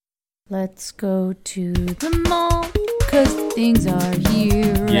Let's go to the mall, 'cause things are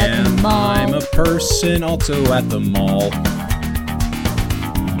here at the mall. I'm a person also at the mall.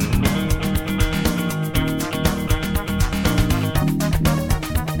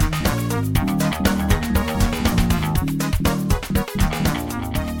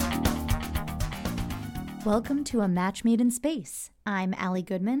 Welcome to A Match Made in Space. I'm Allie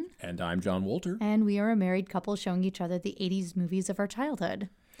Goodman. And I'm John Wolter. And we are a married couple showing each other the 80s movies of our childhood.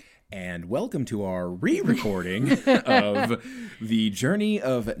 And welcome to our re-recording of the Journey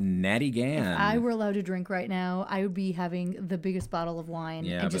of Natty Gann. If I were allowed to drink right now, I would be having the biggest bottle of wine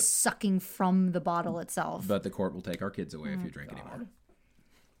and just sucking from the bottle itself. But the court will take our kids away if you drink anymore.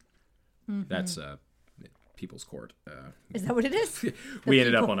 Mm-hmm. That's People's Court. Is that what it is? We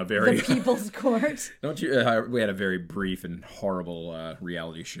ended up on a very... The People's Court. Don't you? We had a very brief and horrible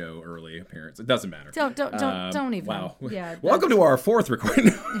reality show early appearance. It doesn't matter. Don't even. Wow. Yeah. Welcome to our fourth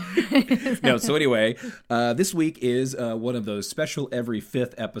recording. No, so anyway, this week is one of those special every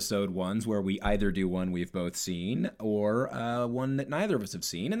fifth episode ones where we either do one we've both seen or one that neither of us have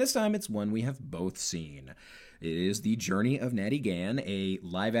seen. And this time it's one we have both seen. It is The Journey of Natty Gann, a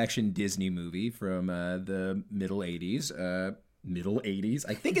live-action Disney movie from the middle 80s. Middle 80s?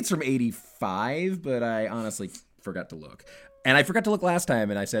 I think it's from 85, but I honestly forgot to look. And I forgot to look last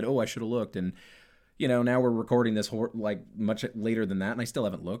time, and I said, I should have looked. And, now we're recording this much later than that, and I still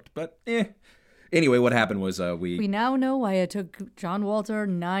haven't looked, but Anyway, what happened was We now know why it took John Wolter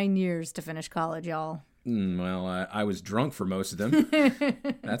 9 years to finish college, y'all. Well, I was drunk for most of them.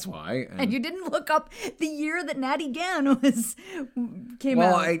 That's why. And you didn't look up the year that Natty Gann came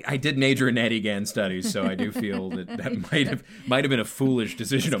out. Well, I did major in Natty Gann studies, so I do feel that might have been a foolish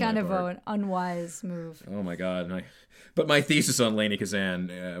decision on my part. It's kind of an unwise move. Oh my God! But my thesis on Lainie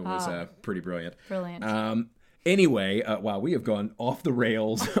Kazan was pretty brilliant. Brilliant. Anyway, wow, we have gone off the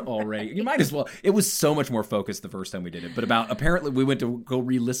rails already. You might as well. It was so much more focused the first time we did it, but apparently we went to go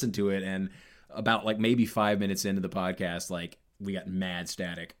re-listen to it and. About maybe 5 minutes into the podcast, we got mad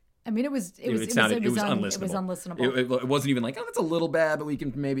static. I mean, it was unlistenable. It was unlistenable. It wasn't even that's a little bad, but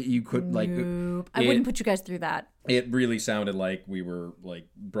you could Nope. I wouldn't put you guys through that. It really sounded like we were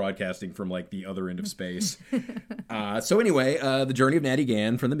broadcasting from the other end of space. So anyway, The Journey of Natty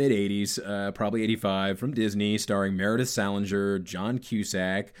Gann from the mid 80s, probably 85, from Disney, starring Meredith Salenger, John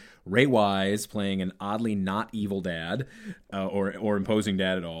Cusack, Ray Wise playing an oddly not evil dad, or imposing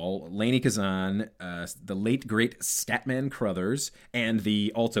dad at all, Lainie Kazan, the late great Scatman Crothers, and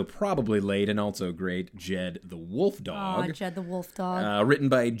the also probably late and also great Jed the Wolf-Dog. Oh, Jed the Wolf-Dog. Written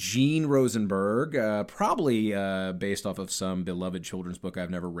by Gene Rosenberg, probably based off of some beloved children's book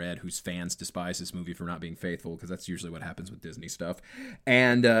I've never read, whose fans despise this movie for not being faithful, because that's usually what happens with Disney stuff.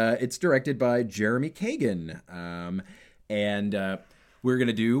 And it's directed by Jeremy Kagan. We're going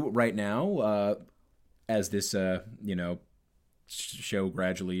to do right now, as this, show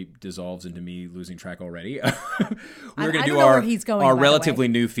gradually dissolves into me losing track already. We're going to do our relatively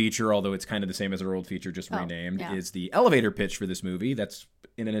new feature, although it's kind of the same as our old feature, just renamed, is the elevator pitch for this movie. That's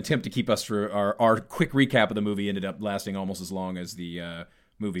in an attempt to keep us through our quick recap of the movie ended up lasting almost as long as the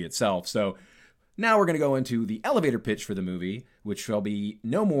movie itself. So now we're going to go into the elevator pitch for the movie, which shall be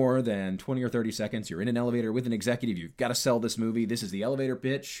no more than 20 or 30 seconds. You're in an elevator with an executive. You've got to sell this movie. This is the elevator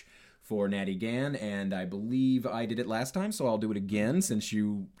pitch for Natty Gann, and I believe I did it last time, so I'll do it again since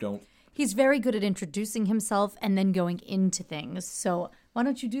you don't... He's very good at introducing himself and then going into things, so why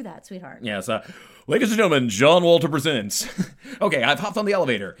don't you do that, sweetheart? Yes, ladies and gentlemen, John Wolter presents... Okay, I've hopped on the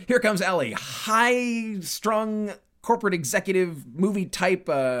elevator. Here comes Allie, high-strung... corporate executive movie type.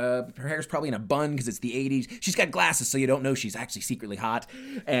 Her hair's probably in a bun because it's the 80s. She's got glasses so you don't know she's actually secretly hot.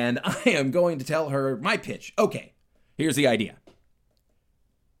 And I am going to tell her my pitch. Okay, here's the idea.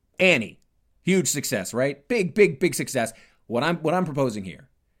 Annie, huge success, right? Big success. What I'm proposing here.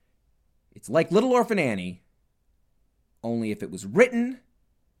 It's like Little Orphan Annie, only if it was written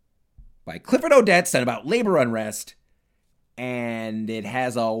by Clifford Odets and about labor unrest, and it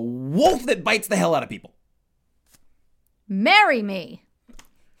has a wolf that bites the hell out of people. Marry me.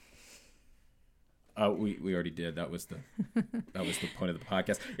 We already did. That was the point of the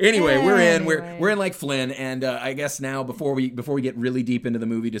podcast. Anyway, we're in like Flynn, and I guess now before we get really deep into the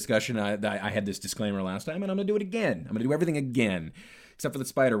movie discussion, I had this disclaimer last time, and I'm gonna do it again. I'm gonna do everything again, except for the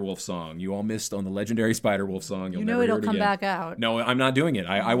Spider-Wolf song. You all missed on the legendary Spider-Wolf song. You'll never hear it it'll come back out. No, I'm not doing it.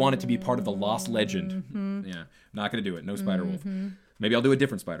 I want it to be part of the lost legend. Mm-hmm. Yeah, not gonna do it. No Spider-Wolf. Mm-hmm. Maybe I'll do a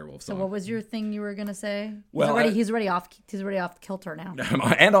different Spider-Wolf song. So what was your thing you were going to say? Well, he's already off kilter now.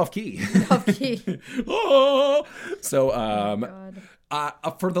 And off key. Off key. Oh! So,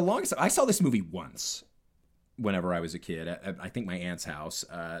 for the longest, I saw this movie once. whenever I was a kid. I think my aunt's house,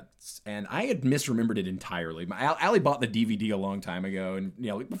 and I had misremembered it entirely. Allie bought the DVD a long time ago, and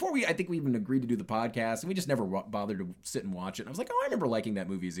before I think we even agreed to do the podcast, and we just never bothered to sit and watch it. And I was like, oh, I remember liking that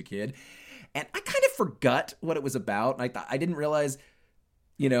movie as a kid, and I kind of forgot what it was about. And I didn't realize,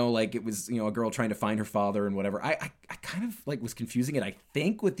 it was a girl trying to find her father and whatever. I kind of was confusing it, I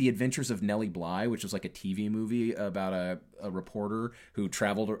think, with The Adventures of Nellie Bly, which was like a TV movie about a reporter who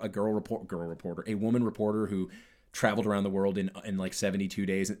traveled, a woman reporter who traveled around the world in 72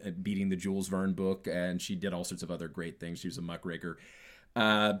 days, beating the Jules Verne book, and she did all sorts of other great things. She was a muckraker.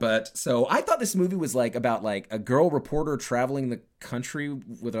 But so I thought this movie was about a girl reporter traveling the country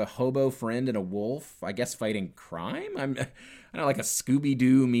with a hobo friend and a wolf, I guess, fighting crime. I don't know, like a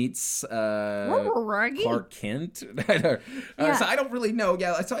Scooby-Doo meets Clark Kent. So I don't really know.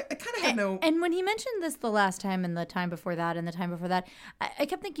 Yeah, so I kind of have no... And when he mentioned this the last time and the time before that and the time before that, I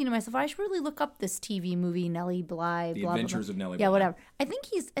kept thinking to myself, I should really look up this TV movie, Nellie Bly. The Adventures of Nellie Bly. Yeah, whatever. I think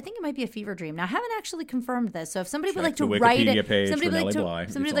it might be a fever dream. Now, I haven't actually confirmed this, so if somebody would like to write it... Somebody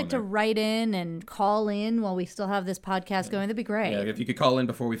would like to write in and call in while we still have this podcast going, that'd be great. Yeah, if you could call in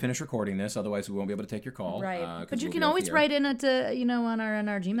before we finish recording this, otherwise we won't be able to take your call. Right. But you can always write in at on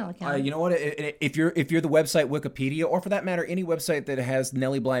our Gmail account. You know what? If you're the website Wikipedia, or for that matter, any website that has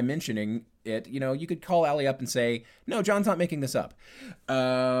Nellie Bly mentioning it, you could call Allie up and say, "No, John's not making this up."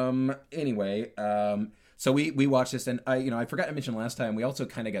 Anyway, so we watched this, and I forgot to mention last time we also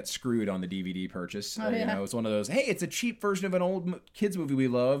kind of got screwed on the DVD purchase. It's one of those, hey, it's a cheap version of an old kids movie we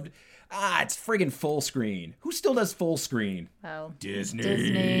loved. It's friggin' full screen. Who still does full screen? Oh,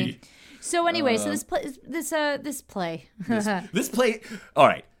 Disney. So anyway, so this play. All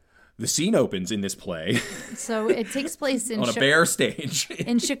right. The scene opens in this play. So it takes place on a bare stage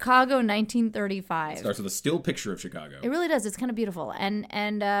in Chicago, 1935. It starts with a still picture of Chicago. It really does. It's kind of beautiful, and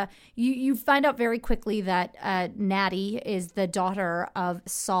you find out very quickly that Natty is the daughter of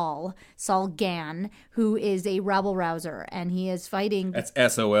Saul Gann, who is a rabble rouser, and he is fighting. That's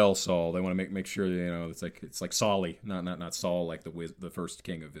S-O-L Saul. They want to make sure it's like Solly, not Saul, like the first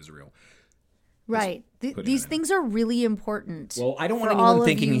king of Israel. Right. These things are really important. Well, I don't want anyone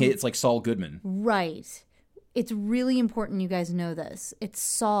thinking it's like Saul Goodman. Right. It's really important you guys know this. It's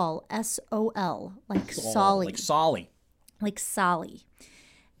Saul, S-O-L, like Solly. Like Solly. Like Solly.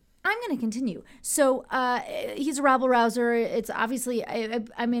 I'm going to continue. So he's a rabble rouser. It's obviously,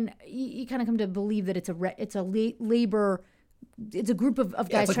 I mean, you kind of come to believe that it's a labor. It's a group of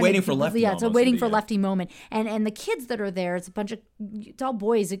guys. It's like waiting for Lefty. Yeah, it's a waiting for Lefty moment. And the kids that are there, it's all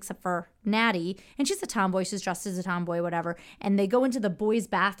boys except for Natty. And she's a tomboy. She's dressed as a tomboy, whatever. And they go into the boys'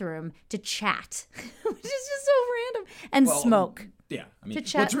 bathroom to chat, which is just so random. And smoke. Yeah. I mean,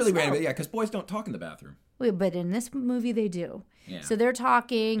 it's really random. Yeah, because boys don't talk in the bathroom. But in this movie, they do. Yeah. So they're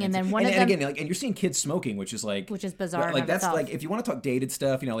talking, and then one of them... And again, and you're seeing kids smoking, which is bizarre. Like, that's like, if you want to talk dated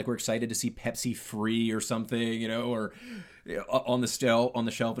stuff, like we're excited to see Pepsi free or something, or on the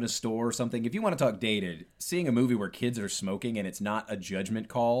shelf in a store or something. If you want to talk dated, seeing a movie where kids are smoking and it's not a judgment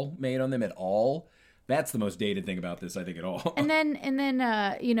call made on them at all, that's the most dated thing about this, I think, at all. And then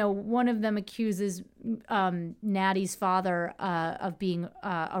one of them accuses Natty's father of being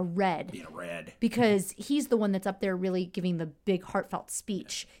a red. Being a red. Because he's the one that's up there really giving the big heartfelt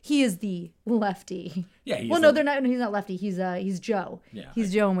speech. He is the Lefty. Yeah. He's not Lefty. He's Joe. Yeah.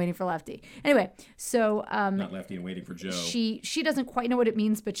 He's Joe and waiting for Lefty. Anyway, so not Lefty and waiting for Joe. She doesn't quite know what it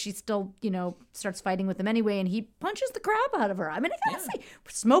means, but she still starts fighting with him anyway, and he punches the crap out of her. I mean, I gotta say,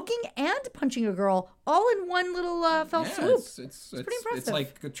 smoking and punching a girl all in one little fell swoop. It's pretty impressive. It's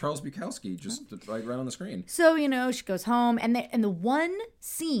like Charles Bukowski, just right on the screen. So she goes home, and the one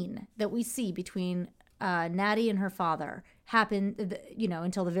scene that we see between Natty and her father happened,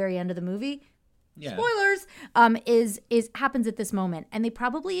 until the very end of the movie. Yeah. Spoilers. Is happens at this moment, and they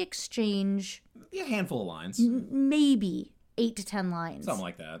probably exchange a handful of lines, maybe 8 to 10 lines, something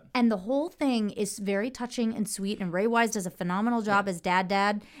like that. And the whole thing is very touching and sweet. And Ray Wise does a phenomenal job as Dad.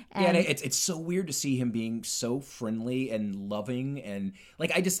 And it's so weird to see him being so friendly and loving, and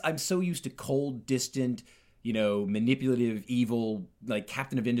I'm so used to cold, distant, manipulative, evil, like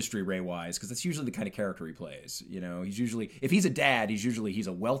Captain of Industry Ray Wise, because that's usually the kind of character he plays. He's usually, if he's a dad, he's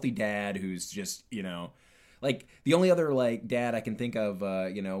a wealthy dad who's just, like the only other like dad I can think of,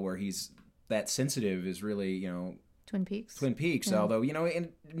 where he's that sensitive is really, Twin Peaks. Although, and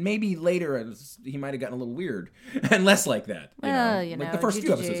maybe later he might have gotten a little weird and less like that. Like the first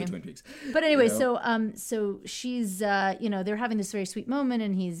few episodes of Twin Peaks. But anyway, so she's, they're having this very sweet moment,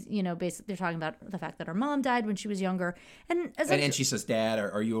 and he's, basically they're talking about the fact that her mom died when she was younger, and she says, "Dad,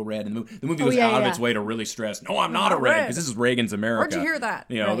 are you a red?" And the movie goes out of its way to really stress, "No, I'm not a red," because this is Reagan's America. Where'd you hear that?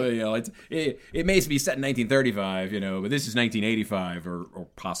 It may be set in 1935, but this is 1985 or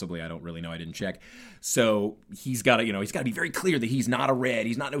possibly, I don't really know. I didn't check. So he's got to be very clear that he's not a red.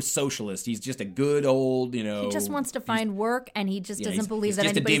 He's not no socialist. He's just a good old, He just wants to find work, and he just doesn't believe that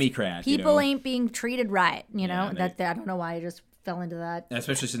just a Democrat. People ain't being treated right. I don't know why I just fell into that.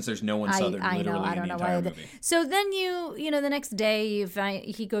 Especially since there's no one Southern literally in the entire movie. So then the next day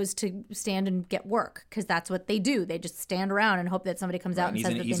he goes to stand and get work, because that's what they do. They just stand around and hope that somebody comes out and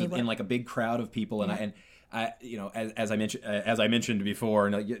says that they need work. He's in like a big crowd of people, and as I mentioned before,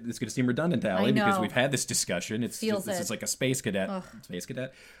 and it's going to seem redundant to Allie because we've had this discussion. It's like a space cadet. Ugh. Space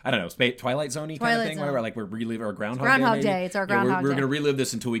cadet. I don't know. Twilight Zone-y kind of thing. Whatever. Like we're reliving our Groundhog Day. It's our Groundhog Day. We're going to relive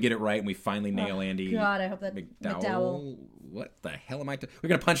this until we get it right, and we finally nail Andy. God, I hope that McDowell. What the hell am I? We're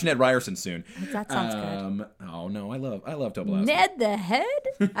going to punch Ned Ryerson soon. That sounds good. Oh no, I love Tobolowsky. Ned the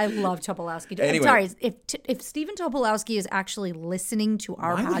Head. I love Tobolowsky. Anyway. I'm sorry, if Stephen Tobolowsky is actually listening to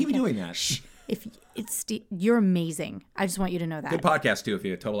our podcast, why would he be doing that? You're amazing. I just want you to know that. Good podcast too. If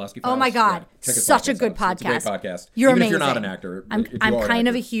you Tobolowsky. Oh my God, such a good podcast. It's a great podcast. You're Even amazing. If you're not an actor, I'm kind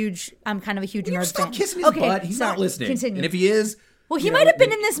of a huge nerd stop fan. Kissing his butt. He's not listening. Continue. And if he is, well, he might have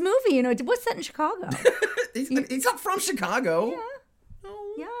been in this movie. What's set in Chicago? he's not from Chicago.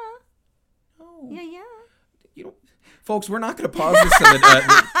 Yeah. Yeah. Folks, we're not going to pause this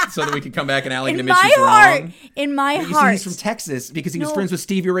so that we can come back and Allie can admit she's wrong. In my heart. He's from Texas because he was friends with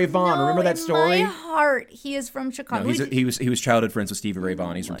Stevie Ray Vaughan. Remember that story? In my heart, he is from Chicago. No, he was childhood friends with Stevie Ray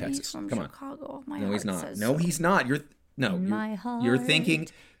Vaughan. He's from Texas. He's from Come Chicago. on. No, he's not. No, he's not. You're thinking.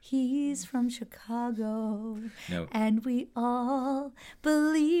 He's from Chicago. No. And we all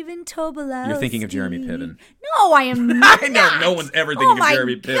believe in Tobolowsky. You're thinking of Jeremy Piven. No, I am not. I know. No one's ever thinking of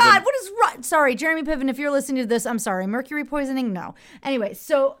Jeremy Piven. Oh my God, what is wrong? Sorry, Jeremy Piven, if you're listening to this, I'm sorry. Mercury poisoning? No. Anyway,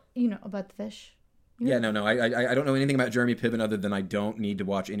 so, about the fish. Yeah, no. I don't know anything about Jeremy Piven other than I don't need to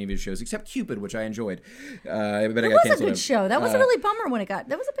watch any of his shows except Cupid, which I enjoyed. But it was a good show. That was a really bummer when it got.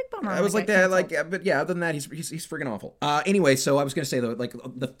 That was a big bummer. I was like that, but yeah. Other than that, he's friggin' awful. Anyway, so I was gonna say though, like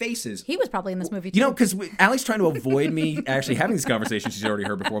the faces. He was probably in this movie too. Because Allie's trying to avoid me actually having this conversation. She's already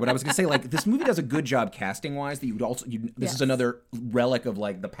heard before, but I was gonna say like this movie does a good job casting wise. That this is another relic of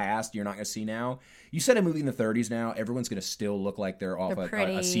like the past. You're not gonna see now. You said a movie in the 30s now, everyone's going to still look like they're off a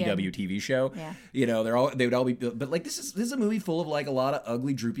CW TV show. Yeah. They would all be, but like this is a movie full of like a lot of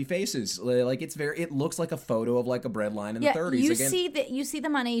ugly, droopy faces. Like it looks like a photo of like a bread line in the 30s. You see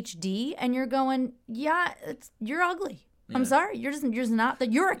them on HD and you're going, you're ugly. Yeah. I'm sorry, you're just not.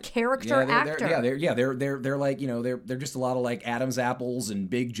 You're a character actor. They're like they're just a lot of like Adam's apples and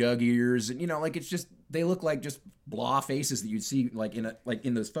big jug ears and like it's just they look like just blah faces that you'd see like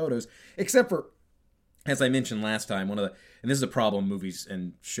in those photos, except for. As I mentioned last time, and this is a problem movies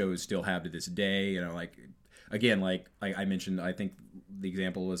and shows still have to this day. Like I mentioned, I think the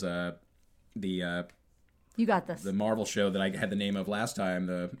example was you got this. The Marvel show that I had the name of last time,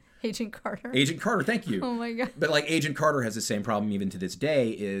 the Agent Carter. Agent Carter, thank you. Oh my God! But like Agent Carter has the same problem even to this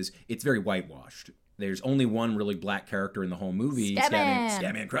day. Is it's very whitewashed. There's only one really black character in the whole movie,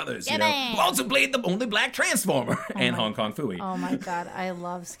 Scatman Crothers, who also played the only black Transformer, and Hong Kong Phooey. Oh my God, I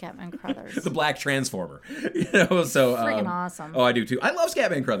love Scatman Crothers. The black Transformer. So freaking awesome. Oh, I do too. I love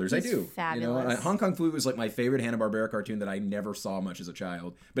Scatman Crothers. He's I do. Fabulous. Hong Kong Phooey was like my favorite Hanna-Barbera cartoon that I never saw much as a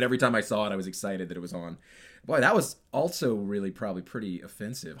child, but every time I saw it, I was excited that it was on. Boy, that was also really probably pretty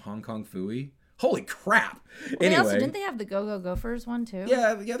offensive. Hong Kong Phooey. Holy crap! Well, anyway, didn't they have the Go-Go Gophers one too?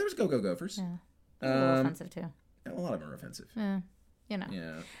 Yeah. There was Go-Go Gophers. Yeah. A little offensive too. A lot of them are offensive. Yeah.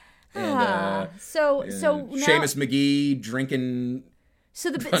 Yeah. And so now, Seamus McGee drinking. So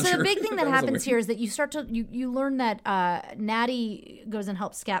the big thing that happens here is that you start to you learn that Natty goes and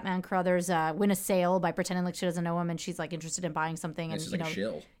helps Scatman Crothers win a sale by pretending like she doesn't know him and she's like interested in buying something. And she's like a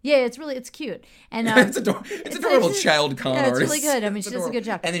shill. Yeah, it's cute and it's adorable child con artist. It's really good. I mean, she does a good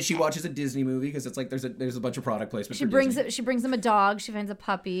job. And then she watches a Disney movie because it's like there's a bunch of product placement. She brings him a dog. She finds a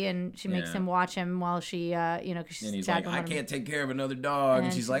puppy and she makes him watch him while she because she's and he's like, I can't take care of another dog,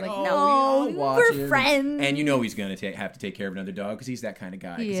 and she's like, no, we're friends. And he's gonna have to take care of another dog because he's that kind of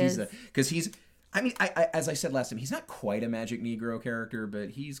guy. Because he's I mean, I as I said last time, he's not quite a Magic Negro character,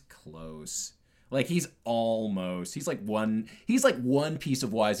 but he's close. Like he's like one piece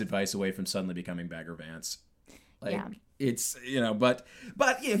of wise advice away from suddenly becoming Bagger Vance. Like it's, but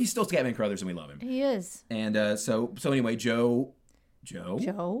yeah, he's still Scatman Crothers and we love him. He is. And so anyway, Joe? Who's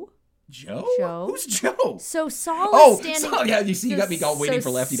Joe? So Saul is standing... Saul, yeah, you see, you got me all waiting for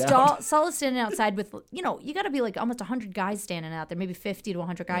Lefty down. Saul is standing outside with, you got to be like almost 100 guys standing out there, maybe 50 to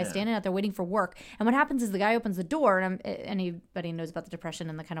 100 guys standing out there waiting for work. And what happens is the guy opens the door, and anybody knows about the Depression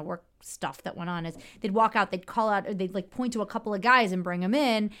and the kind of work stuff that went on is they'd walk out, they'd call out, they'd like point to a couple of guys and bring them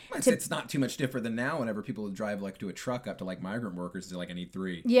in. It's not too much different than now whenever people drive like to a truck up to like migrant workers, they're like, I need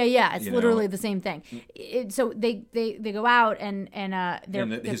 3. Yeah, it's literally the same thing. So they go out and they're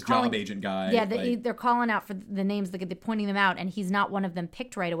his calling, job agent guy. Yeah, they're calling out for the names, they're pointing them out, and he's not one of them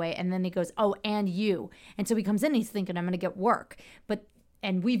picked right away. And then he goes, "Oh, and you." And so he comes in, and he's thinking, "I'm going to get work,"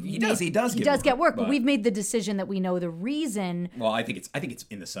 he does get work, but we've made the decision that we know the reason. Well, I think it's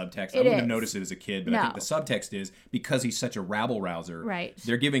in the subtext. I wouldn't have noticed it as a kid, but I think the subtext is because he's such a rabble rouser. Right.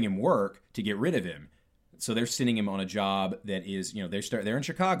 They're giving him work to get rid of him. So they're sending him on a job that is, they're in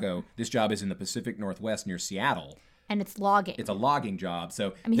Chicago. This job is in the Pacific Northwest near Seattle. And it's logging. It's a logging job.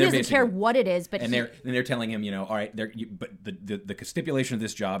 So he doesn't care what it is, but they're telling him, all right, but the stipulation of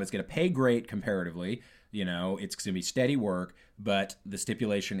this job is going to pay great comparatively. It's going to be steady work, but the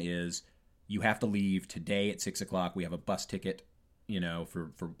stipulation is you have to leave today at 6:00. We have a bus ticket,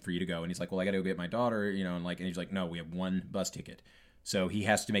 for you to go. And he's like, well, I got to go get my daughter, and he's like, no, we have one bus ticket. So he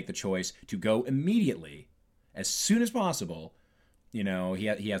has to make the choice to go immediately, as soon as possible. He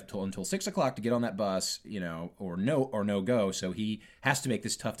has until 6:00 to get on that bus, or no go. So he has to make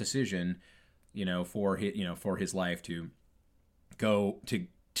this tough decision, for his life to go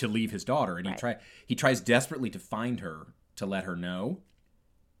to leave his daughter. And he tries desperately to find her, to let her know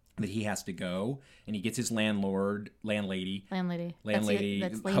that he has to go, and he gets his landlady,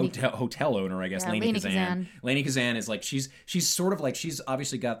 hotel owner, I guess, Lainie Kazan. Lainie Kazan is like she's sort of like she's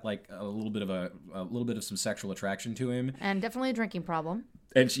obviously got like a little bit of some sexual attraction to him, and definitely a drinking problem.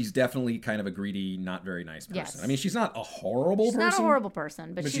 And she's definitely kind of a greedy, not very nice person. Yes. I mean, she's not a horrible person. She's not a horrible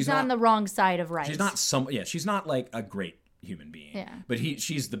person, but she's on the wrong side of right. She's not like a great human being. Yeah. But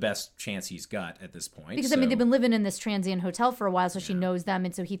she's the best chance he's got at this point. Because, they've been living in this transient hotel for a while, so she knows them,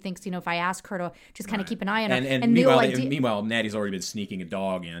 and so he thinks, if I ask her to just kind of keep an eye on her. And meanwhile, Natty's already been sneaking a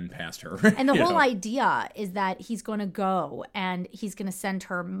dog in past her. And the whole idea is that he's going to go, and he's going to send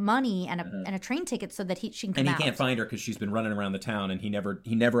her money and a train ticket so that she can come out. And he can't find her because she's been running around the town, and he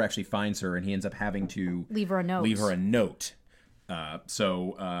never actually finds her, and he ends up having to leave her a note.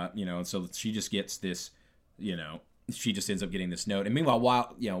 So she just gets this, she just ends up getting this note. And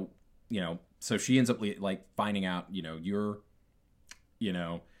meanwhile, so she ends up like finding out,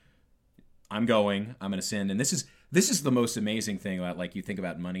 I'm going to send. And this is the most amazing thing about, like, you think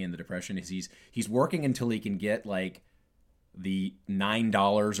about money in the Depression is he's working until he can get like the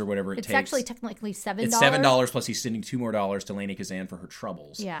 $9 or whatever it's takes. It's actually technically $7. It's $7 plus he's sending $2 more to Lainie Kazan for her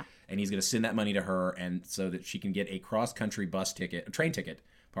troubles. Yeah. And he's going to send that money to her, and so that she can get a cross-country train ticket,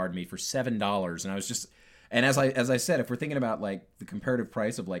 for $7. And I was just... And as I said, if we're thinking about like the comparative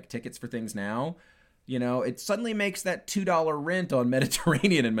price of like tickets for things now, it suddenly makes that $2 rent on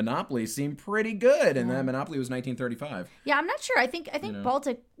Mediterranean and Monopoly seem pretty good. And that Monopoly was 1935. Yeah, I'm not sure. I think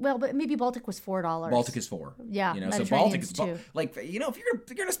Baltic. Well, but maybe Baltic was $4. Baltic is $4. Yeah, so Baltic is like if you're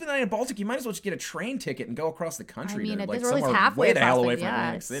gonna spend the night in Baltic, you might as well just get a train ticket and go across the country. I mean, to, like, somewhere halfway the hell away from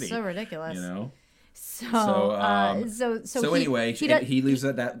Atlantic City. So ridiculous. So anyway, he leaves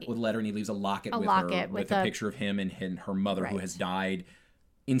that with a letter, and he leaves a locket with a picture of him and her mother, who has died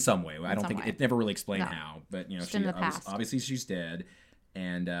in some way. I don't think it never really explained how, but obviously she's dead,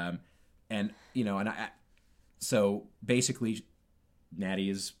 so basically Natty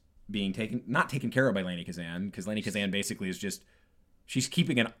is being not taken care of by Lainie Kazan, because Lainie Kazan basically is just. She's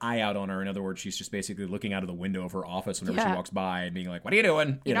keeping an eye out on her. In other words, she's just basically looking out of the window of her office whenever she walks by and being like, "What are you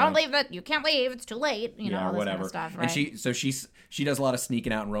doing? You don't leave it. You can't leave. It's too late." All this whatever. Kind of stuff, right? And she does a lot of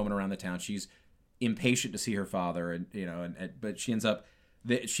sneaking out and roaming around the town. She's impatient to see her father, but she ends up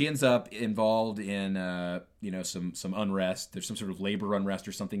involved in some unrest. There's some sort of labor unrest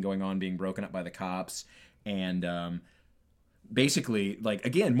or something going on, being broken up by the cops, and basically, like,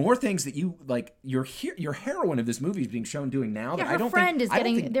 again, more things that you like. Your heroine of this movie is being shown doing now. Yeah, that I don't friend think, is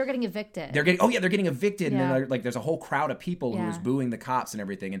getting. They're getting evicted. They're getting evicted, and like there's a whole crowd of people who's booing the cops and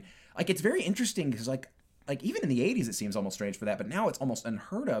everything. And like it's very interesting because like even in the 80s it seems almost strange for that, but now it's almost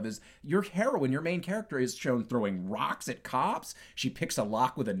unheard of. Is your heroine, your main character, is shown throwing rocks at cops. She picks a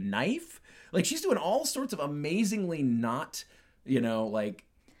lock with a knife. Like she's doing all sorts of amazingly not, like.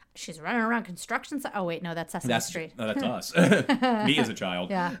 She's running around construction site. Oh wait, no, that's Sesame Street. No, that's us. Me as a child.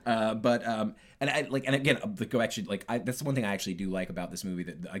 Yeah. And again, that's the one thing I actually do like about this movie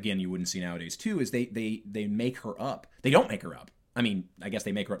that again you wouldn't see nowadays too is they make her up. They don't make her up. I mean, I guess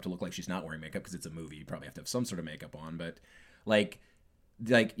they make her up to look like she's not wearing makeup because it's a movie. You probably have to have some sort of makeup on, but like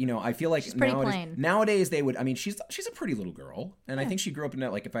I feel like nowadays they would. I mean, she's a pretty little girl, and I think she grew up in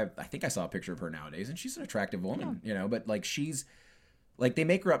that. Like I think I saw a picture of her nowadays, and she's an attractive woman, But like she's like they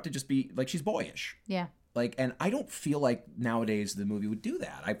make her up to just be like she's boyish, Like, and I don't feel like nowadays the movie would do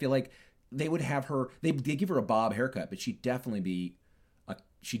that. I feel like they would have her. They give her a bob haircut, but she'd definitely be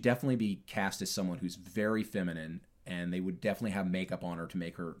cast as someone who's very feminine. And they would definitely have makeup on her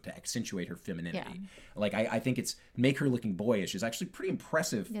to accentuate her femininity. Yeah. Like I think it's make her looking boyish is actually pretty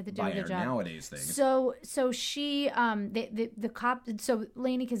impressive by our nowadays thing. So she the cop. So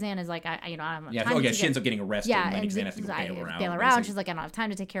Lainie Kazan is like I don't have time. She ends up getting arrested. Yeah, and Lainie Kazan has to bail her out. She's like I don't have time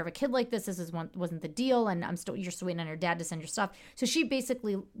to take care of a kid like this. Wasn't the deal, and you're still waiting on your dad to send your stuff. So she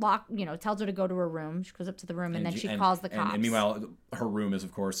basically tells her to go to her room. She goes up to the room and then she calls the cops. And meanwhile, her room is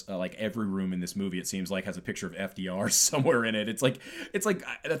of course like every room in this movie. It seems like has a picture of FDR somewhere in it. It's like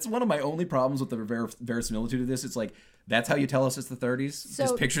that's one of my only problems with the verisimilitude of this. It's like that's how you tell us it's the 30s.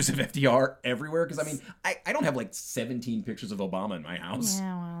 Just pictures of FDR everywhere. Because I mean, I don't have like 17 pictures of Obama in my house.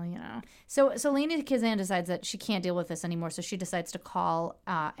 Yeah, well, So Lainie Kazan decides that she can't deal with this anymore. So she decides to call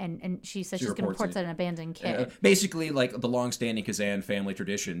and she says she's going to report an abandoned kid. Basically, like the long-standing Kazan family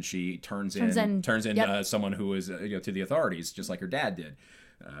tradition, she turns in someone who is to the authorities, just like her dad did.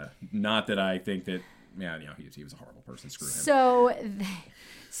 Not that I think that. Yeah, he was a horrible person. Screw him.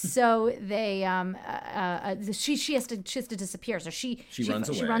 So they she has to disappear. So she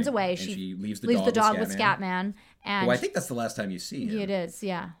runs away. She leaves the dog with Scatman. And I think that's the last time you see him. It is,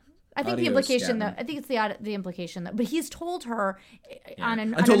 yeah. I think the implication though. I think it's the implication that, but he's told her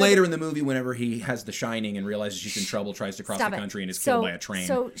until later in the movie, whenever he has the shining and realizes she's in trouble, tries to cross the country and is killed by a train.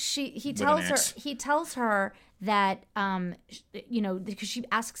 So he tells her that because she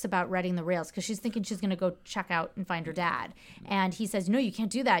asks about riding the rails because she's thinking she's going to go check out and find her dad, and he says no, you can't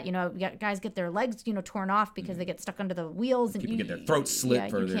do that. Guys get their legs torn off because they get stuck under the wheels, and people get their throats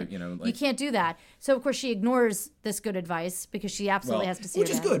slit further. You can't do that. So of course she ignores this good advice because she absolutely has to see which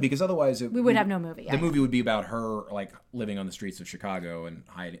is good because otherwise we would have no movie. The movie would be about her like living on the streets of Chicago and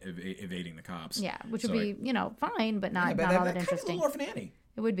evading the cops. Yeah, which would be fine, but not all that interesting. Kind of Orphan Annie.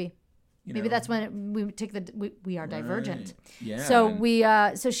 It would be. Maybe that's when we take we are divergent. Right. Yeah. So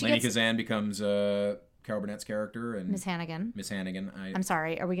she Lainie Kazan becomes Carol Burnett's character and Miss Hannigan. I'm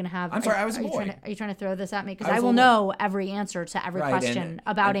sorry. Are we going to have? I'm sorry. I was a boy. Are you trying to throw this at me? Because I will know every answer to every question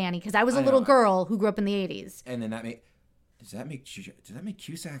about Annie. Because I was a little girl who grew up in the 80s. And then does that make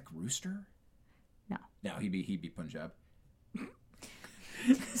Cusack Rooster? No, he'd be Punjab.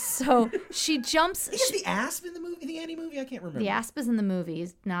 So she jumps. Is the asp in the movie? The Annie movie? I can't remember. The asp is in the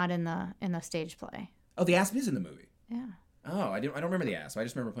movies, not in the stage play. Oh, the asp is in the movie. Yeah. Oh, I don't remember the asp. I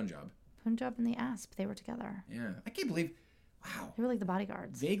just remember Punjab. Punjab and the asp, they were together. Yeah, I can't believe. Wow. They were like the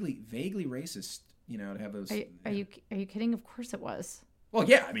bodyguards. Vaguely racist. To have those. Are you kidding? Of course it was. Well,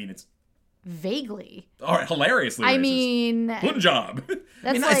 yeah. I mean, it's. Vaguely. All right, hilariously racist. I mean... Punjab.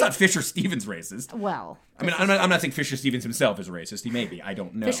 It's not Fisher Stevens racist. Well... I mean, I'm not saying Fisher Stevens himself is racist. He may be. I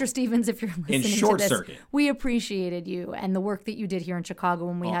don't know. Fisher Stevens, if you're listening in short to this, circuit. We appreciated you and the work that you did here in Chicago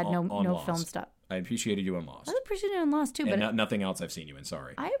when we had no film stuff. I appreciated you in Lost. I appreciated you in Lost, too. And nothing else I've seen you in,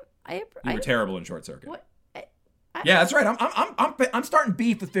 sorry. You were terrible in Short Circuit. What? Yeah, that's right. I'm starting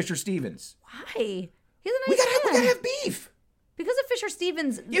beef with Fisher Stevens. Why? He's a nice man. We gotta have beef. Because of Fisher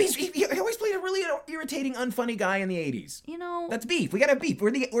Stevens. Yeah, he always played a really irritating, unfunny guy in the 80s. That's beef. We got to have beef. We're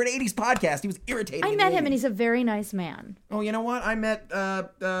an 80s podcast. He was irritating. I met him, and he's a very nice man. Oh, you know what? I met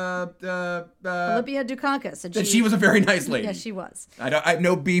Olympia Dukakis. And she was a very nice lady. Yes, she was. I have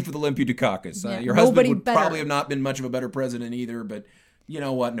no beef with Olympia Dukakis. Yeah, your husband would probably have not been much of a better president either, but you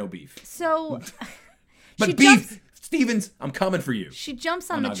know what? No beef. So... But beef... Stevens, I'm coming for you. She jumps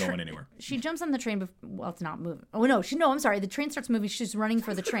on the train. I'm not going anywhere. She jumps on the train. Well, it's not moving. Oh, no. I'm sorry. The train starts moving. She's running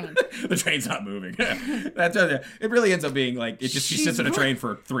for the train. The train's not moving. It really ends up being like, she sits on a train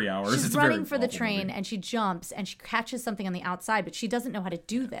for 3 hours. She's running for the train, and she jumps, and she catches something on the outside, but she doesn't know how to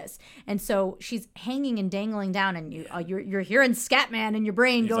do this. And so she's hanging and dangling down, and you're hearing Scatman in your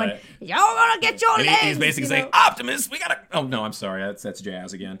brain going, y'all gonna get your legs. He's basically saying, Optimus, we gotta... Oh, no, I'm sorry. That's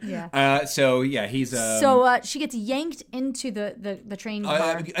jazz again. Yeah. He's... she gets yanked into the train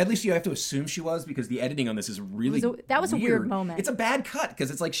car. At least you have to assume she was, because the editing on this is really that was weird. A weird moment. It's a bad cut because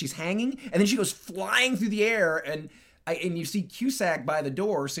it's like she's hanging and then she goes flying through the air, and and you see Cusack by the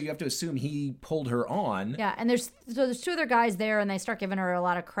door, so you have to assume he pulled her on. Yeah, and there's two other guys there, and they start giving her a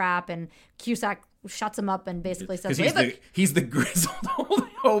lot of crap, and Cusack shuts him up and basically says, he's the grizzled old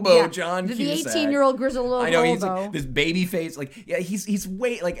hobo, John Cusack. The 18-year-old grizzled old hobo. I know, he's like this baby face. Like, yeah, he's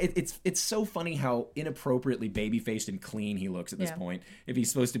way, like, it's so funny how inappropriately baby-faced and clean he looks at this point. If he's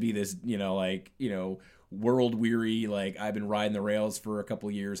supposed to be this, world-weary, like, I've been riding the rails for a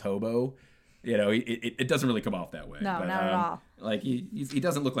couple years hobo. It doesn't really come off that way. No, not at all. Like, he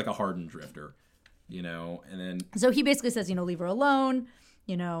doesn't look like a hardened drifter, and then... So he basically says, leave her alone,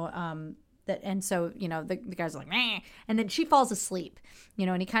 and so, the guy's like, meh. And then she falls asleep,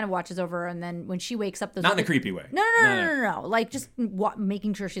 and he kind of watches over her. And then when she wakes up... Not in a creepy way. No. Like, just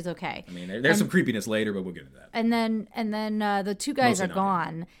making sure she's okay. I mean, there's some creepiness later, but we'll get into that. And then the two guys are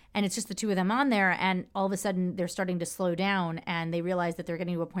gone, and it's just the two of them on there. And all of a sudden, they're starting to slow down, and they realize that they're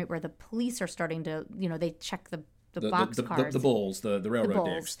getting to a point where the police are starting to, they check the boxcars. The bulls, the railroad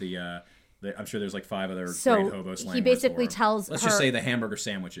dicks, I'm sure there's like 5 other great hobo slang. He basically tells Let's just say the hamburger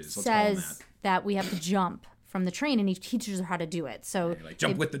sandwiches. Let's call them that we have to jump from the train, and he teaches her how to do it. So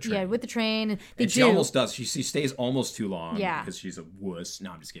jump with the train. Yeah, with the train. She almost does. She stays almost too long. Yeah. Because she's a wuss.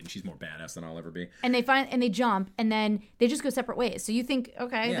 No, I'm just kidding. She's more badass than I'll ever be. And they jump, and then they just go separate ways. So you think,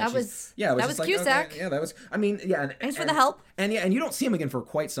 okay, that was Cusack. Okay, yeah, that was. I mean, yeah. Thanks for the help. And you don't see him again for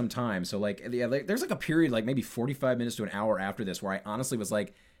quite some time. So there's like a period, like maybe 45 minutes to an hour after this, where I honestly was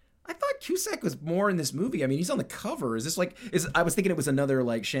like, I thought Cusack was more in this movie. I mean, he's on the cover. Is this I was thinking it was another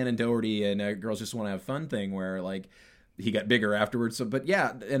like Shannon Doherty and Girls Just Want to Have Fun thing where like he got bigger afterwards. So, but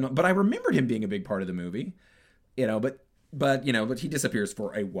I remembered him being a big part of the movie, but he disappears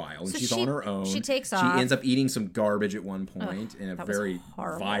for a while, and so she's on her own. She takes off. She ends up eating some garbage at one point in a very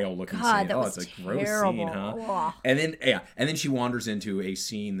vile looking scene. It's a gross scene, huh? Ugh. And then she wanders into a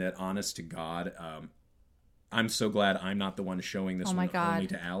scene that, honest to God, I'm so glad I'm not the one showing this one only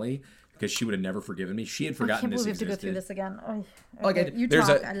to Allie, because she would have never forgiven me. She had forgotten this existed. I can't believe we have to go through this again. Oh, okay. You there's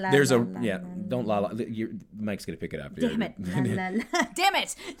talk. Don't la la. Mike's gonna pick it up. Damn it! Damn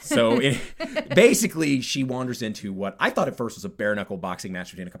it! So basically, she wanders into what I thought at first was a bare knuckle boxing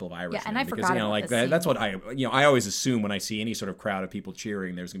match between a couple of Irishmen. Yeah, and I forgot about this that's what I always assume when I see any sort of crowd of people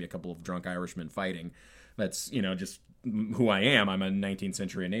cheering, there's gonna be a couple of drunk Irishmen fighting. That's just who I am. I'm a 19th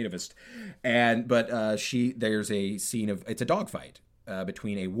century nativist, but there's a scene of it's a dogfight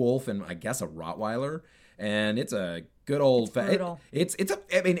between a wolf and I guess a Rottweiler, and it's a good old. You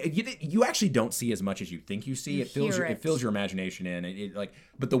actually don't see as much as you think you see. It fills your imagination in.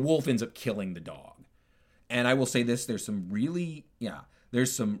 But the wolf ends up killing the dog, and I will say this: there's some really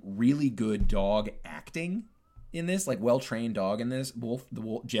good dog acting in this, like well trained dog in this.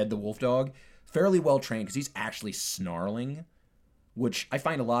 Jed the Wolf-Dog. Fairly well trained because he's actually snarling, which I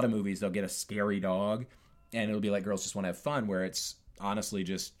find a lot of movies, they'll get a scary dog and it'll be like Girls Just Want to Have Fun, where it's honestly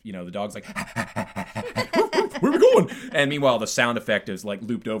just, the dog's like, where are we going? And meanwhile, the sound effect is like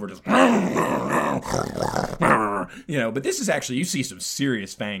looped over, just, but this is actually, you see some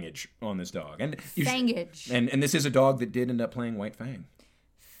serious fangage on this dog. And fangage. And this is a dog that did end up playing White Fang.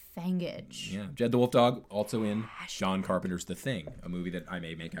 Fangage. Yeah, Jed the Wolf-Dog, also in John Carpenter's The Thing, a movie that I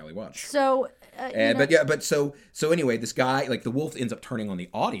may make Allie watch. So, so anyway, this guy, like the wolf ends up turning on the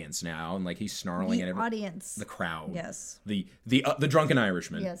audience now, and like he's snarling at the crowd. Yes. The drunken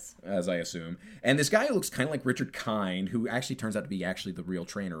Irishman. Yes. As I assume. And this guy who looks kind of like Richard Kind, who actually turns out to be actually the real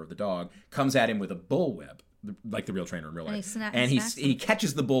trainer of the dog, comes at him with a bullwhip, like the real trainer in real life. And he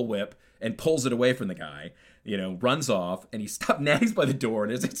catches the bullwhip and pulls it away from the guy. Runs off, and he stops Natty's by the door,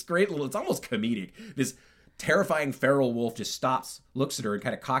 and it's great it's almost comedic. This terrifying feral wolf just stops, looks at her, and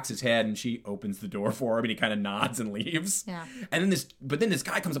kind of cocks his head, and she opens the door for him, and he kind of nods and leaves. Yeah. And then this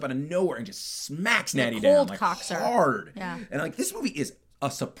guy comes up out of nowhere and just smacks Natty down, like, hard. Yeah. And like, this movie is a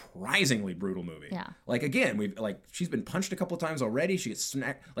surprisingly brutal movie. Yeah. Like, again, she's been punched a couple of times already. She gets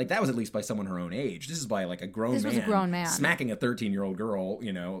smacked. Like, that was at least by someone her own age. This is by like a grown man. This was a grown man smacking a 13-year-old girl.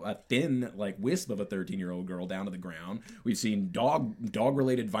 A thin like wisp of a 13-year-old girl down to the ground. We've seen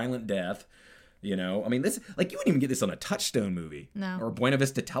dog-related violent death. I mean, this, like, you wouldn't even get this on a Touchstone movie. No. Or Buena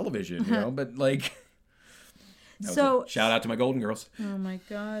Vista Television. But like. So shout out to my Golden Girls. Oh my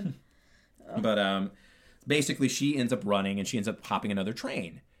God. But basically, she ends up running, and she ends up hopping another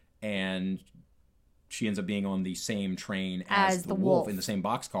train, and she ends up being on the same train as the wolf in the same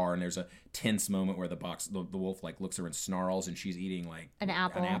boxcar. And there's a tense moment where the wolf like looks at her and snarls, and she's eating like an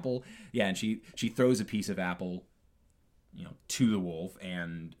apple. Yeah, and she throws a piece of apple, to the wolf,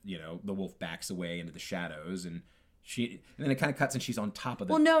 and the wolf backs away into the shadows, and And then it kind of cuts and she's on top of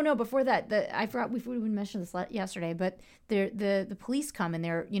the... Well, no. Before that, I forgot we mentioned this yesterday, but the police come and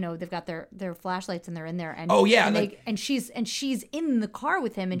they're they've got their flashlights and they're in there. And, and she's in the car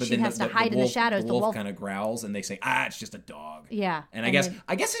with him and she has to hide in the shadows. The wolf kind of growls and they say, it's just a dog. Yeah. And I guess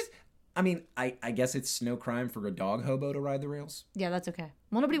it's... I mean, I guess it's no crime for a dog hobo to ride the rails. Yeah, that's okay.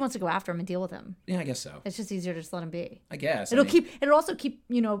 Well, nobody wants to go after him and deal with him. Yeah, I guess so. It's just easier to just let him be. I guess. It'll also keep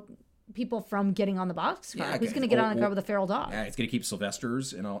people from getting on the boxcar. Yeah, who's going to get on the car with a feral dog? Yeah, it's going to keep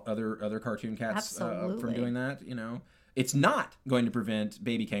Sylvester's and all other cartoon cats from doing that. It's not going to prevent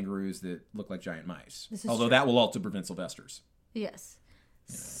baby kangaroos that look like giant mice. Although that will also prevent Sylvester's. Yes.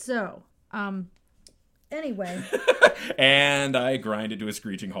 So, anyway. And I grind it to a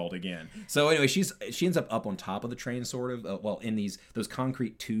screeching halt again. So anyway, she ends up on top of the train, sort of. In those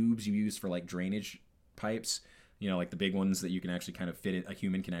concrete tubes you use for like drainage pipes. Like the big ones that you can actually kind of a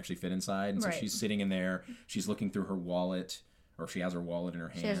human can actually fit inside. And so she's sitting in there. She's looking through her wallet, or she has her wallet in her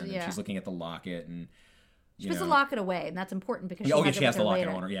hand. And she's looking at the locket. And she puts the locket away, and that's important because she has the locket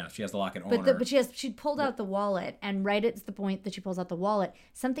on her. Yeah, she has the locket on her. But she pulled out the wallet, and right at the point that she pulls out the wallet,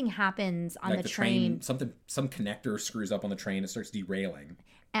 something happens on the train. Some connector screws up on the train. It starts derailing.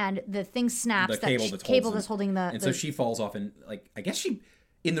 And the thing snaps. The cable that's holding the... And so she falls off, and I guess she...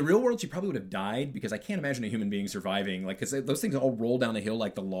 In the real world, she probably would have died because I can't imagine a human being surviving. Because those things all roll down the hill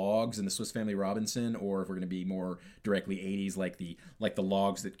like the logs in the Swiss Family Robinson, or if we're going to be more directly 80s, like the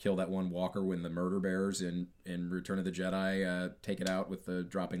logs that kill that one walker when the murder bears in Return of the Jedi take it out with the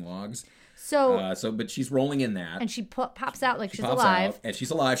dropping logs. But she's rolling in that, and she pops out like she's alive. And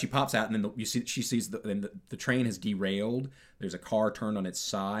she's alive. She pops out, and then she sees the train has derailed. There's a car turned on its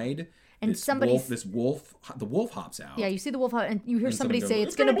side. And the wolf hops out. Yeah, you see the wolf out, and you hear somebody say,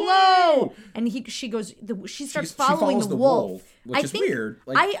 "It's gonna blow!" And she starts following the wolf, which is weird.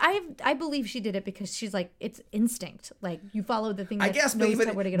 I believe she did it because she's like, it's instinct. Like you follow the thing that knows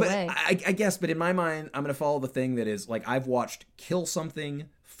where to get away. I guess, but in my mind, I'm gonna follow the thing that is like I've watched kill something,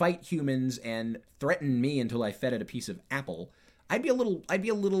 fight humans, and threaten me until I fed it a piece of apple. I'd be a little. I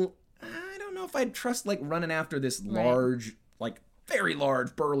don't know if I'd trust like running after this large, very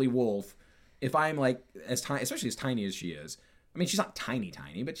large burly wolf if I'm like especially as tiny as she is. I mean, she's not tiny,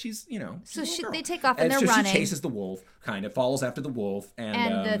 but she's So they take off and they're running. She chases the wolf, kind of follows after the wolf,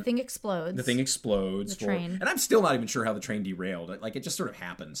 and the thing explodes. The train, and I'm still not even sure how the train derailed. Like it just sort of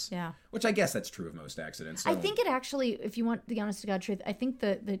happens. Yeah, which I guess that's true of most accidents. So. I think it actually, if you want the honest to God truth, I think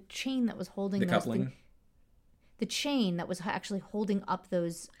the chain that was holding the coupling. The chain that was actually holding up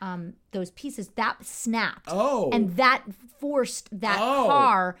those pieces, that snapped. Oh. And that forced that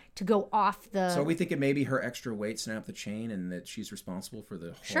car to go off the... So are we thinking maybe her extra weight snapped the chain and that she's responsible for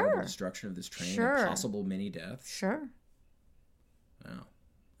the horrible destruction of this train and possible many deaths? Sure. Wow.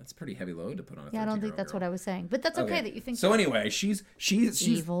 That's a pretty heavy load to put on a 13-year-old I don't think that's what I was saying. But that's okay that you think so. Anyway, she's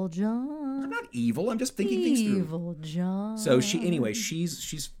Evil John. I'm not evil. I'm just thinking things through. Evil John. So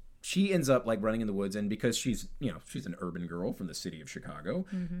she ends up like running in the woods, and because she's an urban girl from the city of Chicago,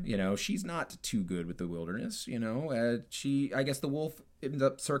 she's not too good with the wilderness. I guess the wolf ends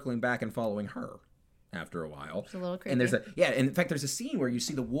up circling back and following her after a while. It's a little creepy. And and in fact, there's a scene where you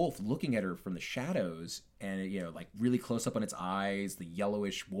see the wolf looking at her from the shadows, and like really close up on its eyes, the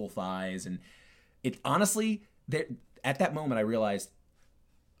yellowish wolf eyes, and it honestly, at that moment, I realized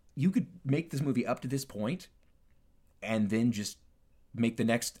you could make this movie up to this point, and then just make the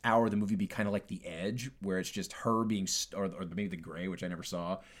next hour of the movie be kind of like The Edge, where it's just her being, or maybe The Gray, which I never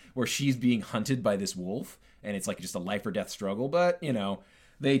saw, where she's being hunted by this wolf, and it's like just a life or death struggle. But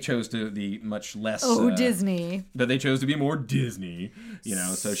they chose to be much less. Disney. But they chose to be more Disney.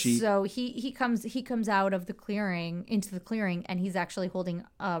 So she. So he comes out of the clearing into the clearing, and he's actually holding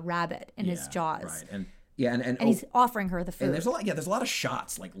a rabbit in his jaws. Right. And he's offering her the food. And there's a lot of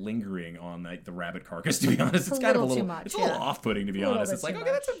shots like lingering on the rabbit carcass. To be honest, it's kind of a little too much. It's a little off-putting. To be honest, it's like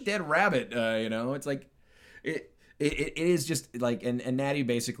okay, that's a dead rabbit. It's like it is just like and Natty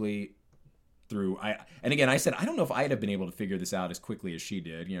basically I said I don't know if I'd have been able to figure this out as quickly as she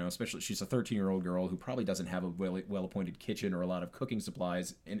did. Especially she's a 13-year-old girl who probably doesn't have a well-appointed kitchen or a lot of cooking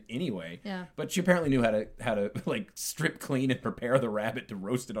supplies in any way. Yeah. But she apparently knew how to like strip clean and prepare the rabbit to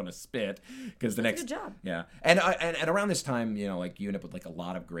roast it on a spit because the next good job. Yeah. And around this time, like you end up with like a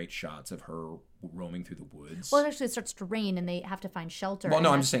lot of great shots of her roaming through the woods. Well, actually, it starts to rain and they have to find shelter. Well,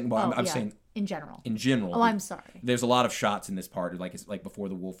 no, I'm just saying. Well, I'm saying in general. In general. Oh, I'm sorry. There's a lot of shots in this part, like it's like before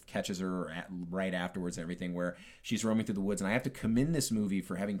the wolf catches her, or right afterwards, and everything, where she's roaming through the woods. And I have to commend this movie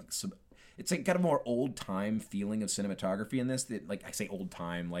for having some. It's like got a more old time feeling of cinematography in this. That like I say old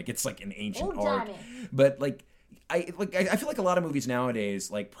time, like it's like an ancient art, but like I feel like a lot of movies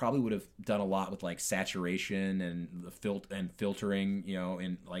nowadays like probably would have done a lot with like saturation and the filtering, you know,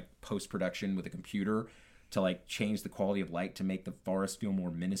 in like post-production with a computer to like change the quality of light to make the forest feel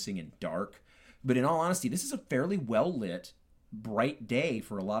more menacing and dark. But in all honesty, this is a fairly well lit, bright day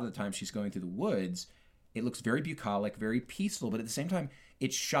for a lot of the time she's going through the woods. It looks very bucolic, very peaceful, but at the same time,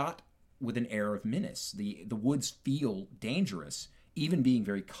 it's shot with an air of menace. The woods feel dangerous, even being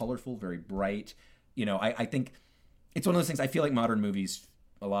very colorful, very bright. You know, I think it's one of those things. I feel like modern movies,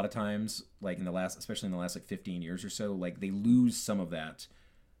 a lot of times, like especially in the last like 15 years or so, like they lose some of that,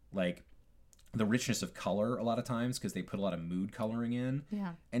 like the richness of color a lot of times because they put a lot of mood coloring in.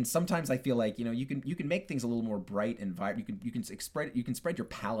 Yeah. And sometimes I feel like, you know, you can make things a little more bright and vibrant. You can spread your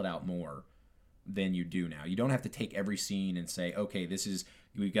palette out more than you do now. You don't have to take every scene and say, okay,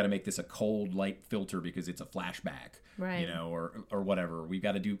 we've got to make this a cold light filter because it's a flashback, right? You know, or whatever. We've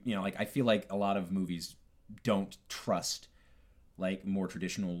got to do, you know, like I feel like a lot of movies don't trust like more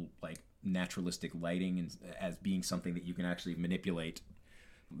traditional like naturalistic lighting as being something that you can actually manipulate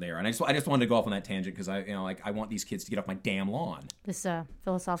there. And I just wanted to go off on that tangent because I want these kids to get off my damn lawn. This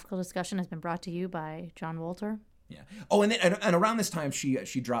philosophical discussion has been brought to you by John Walter. Yeah. Oh, and around this time she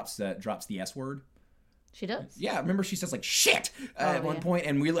drops the S word. She does. Yeah, remember she says like shit at one point,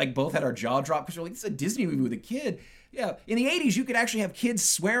 and we like both had our jaw drop because we're like, this is a Disney movie with a kid. Yeah, in the 80s you could actually have kids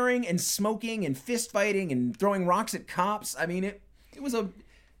swearing and smoking and fist fighting and throwing rocks at cops. I mean, it was a.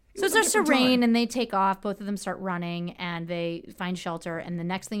 So it starts to rain and they take off. Both of them start running and they find shelter. And the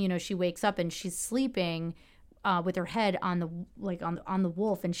next thing you know, she wakes up and she's sleeping with her head on the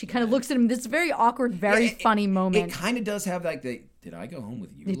wolf, and she kind of looks at him. This very awkward, very funny moment. It kind of does have like did I go home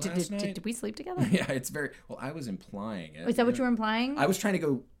with you last night? Did we sleep together? Yeah, it's very well. I was implying it. Is that what you were implying? I was trying to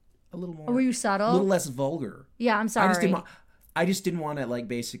go a little more. Or were you subtle? A little less vulgar. Yeah, I'm sorry. I just didn't want to like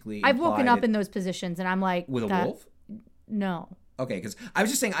basically. I've woken up in those positions, and I'm like with a wolf. No. Okay, because I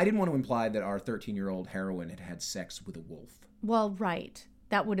was just saying I didn't want to imply that our 13-year-old heroine had sex with a wolf. Well, right.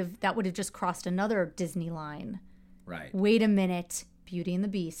 That would have just crossed another Disney line. Right. Wait a minute. Beauty and the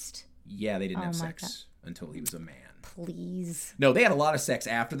Beast. Yeah, they didn't have sex until he was a man. Please. No, they had a lot of sex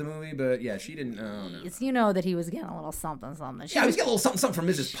after the movie, but yeah, she didn't. Oh, no. You know that he was getting a little something. He was getting a little something from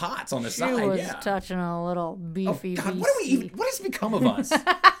Mrs. Potts on the side. She was touching a little beefy. Oh, God, what has become of us?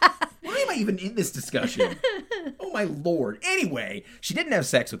 Why am I even in this discussion? Oh my Lord. Anyway, she didn't have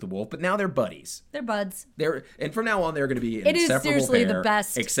sex with the wolf, but now they're buddies. They're buds. And from now on, they're going to be an inseparable pair. It is seriously the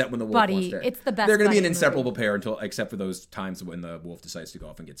best. Except when the wolf buddy. wants to. It's the best. They're going to be an inseparable pair except for those times when the wolf decides to go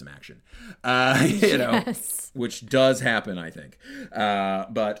off and get some action. Yes. Which does happen, I think.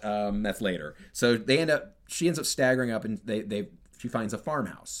 But that's later. So she ends up staggering up, and she finds a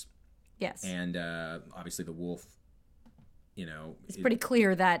farmhouse. Yes. And obviously the wolf. You know, it's pretty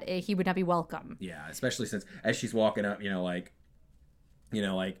clear that he would not be welcome. Yeah, especially since as she's walking up, like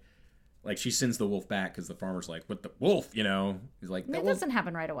she sends the wolf back because the farmer's like, "What the wolf?" You know, he's like, "That doesn't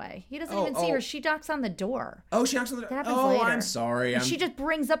happen right away. He doesn't even see her. She knocks on the door." Oh, she knocks on the door. That happens later. I'm sorry. She just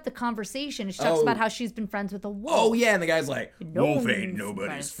brings up the conversation. She talks about how she's been friends with a wolf. Oh yeah, and the guy's like, "Wolf ain't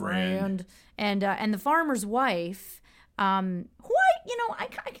nobody's friend." And the farmer's wife, who I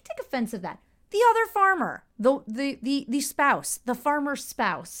could take offense of that. The other farmer, the spouse, the farmer's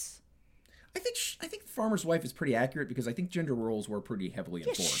spouse. I think the farmer's wife is pretty accurate because I think gender roles were pretty heavily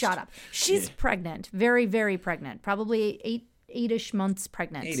enforced. Shut up. She's pregnant, very, very pregnant, probably eight-ish months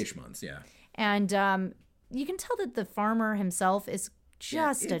pregnant. 8-ish months, yeah. And you can tell that the farmer himself is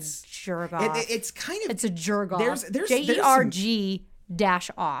just a jerk off. It's a jerk off. There's JERG-off.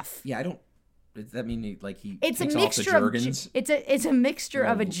 Yeah, I don't. Does that mean he it's takes a mixture off the Jergens? It's a mixture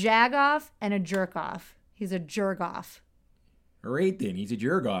of a jag off and a jerk off. He's a jerk off. All right then, he's a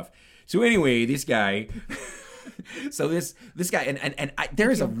jerk off. So anyway, this guy. So this guy and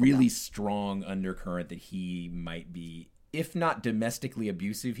there is a really strong undercurrent that he might be, if not domestically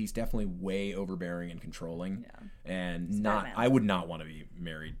abusive, he's definitely way overbearing and controlling. Yeah. And I would not want to be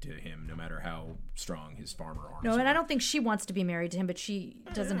married to him, no matter how strong his farmer arms. No, and I don't think she wants to be married to him, but she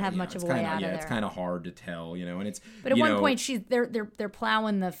doesn't have much of a way out of there. It's kind of hard to tell, and it's. But at one point, they're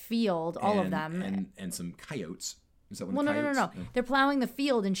plowing the field, all of them, and some coyotes. Is that when coyotes? No. They're plowing the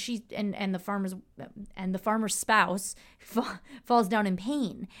field, and she and the farmer's spouse falls down in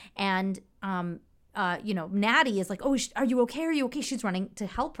pain, and Natty is like, "Oh, are you okay? Are you okay?" She's running to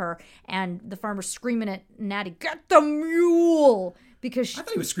help her, and the farmer's screaming at Natty, "Get the mule!" because I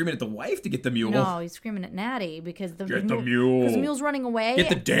thought he was screaming at the wife to get the mule. No, he's screaming at Natty because the mule. Because the mule's running away. Get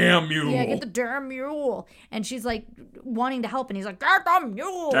the damn mule. Yeah, get the damn mule. And she's like wanting to help, and he's like, get the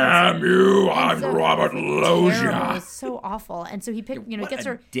mule. Damn you, I'm Robert Loggia. It's so awful. And so he gets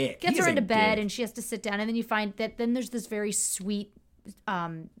her into bed, dick. and she has to sit down. And then you find that then there's this very sweet.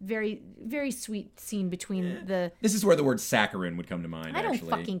 Very, very sweet scene between the. This is where the word saccharine would come to mind. I don't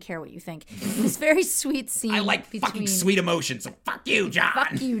fucking care what you think. This very sweet scene. I like fucking sweet emotions, so fuck you, John.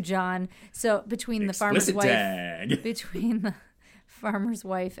 Fuck you, John. So between the farmer's wife, between the farmer's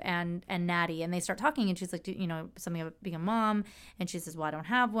wife and Natty, and they start talking, and she's like, something about being a mom, and she says, well, I don't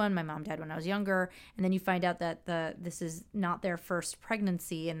have one. My mom died when I was younger, and then you find out that this is not their first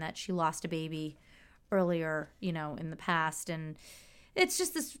pregnancy, and that she lost a baby earlier, in the past, and. It's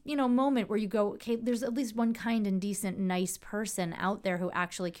just this, moment where you go, okay, there's at least one kind and decent, nice person out there who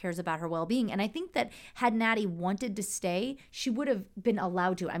actually cares about her well-being. And I think that had Natty wanted to stay, she would have been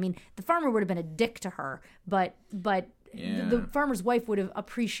allowed to. I mean, the farmer would have been a dick to her, but the farmer's wife would have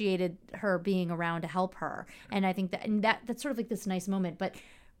appreciated her being around to help her. And I think that's sort of like this nice moment. But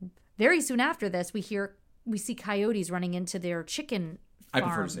very soon after this, we see coyotes running into their chicken farm. I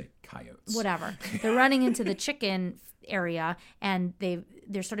prefer to say coyotes. Whatever. They're running into the chicken area, and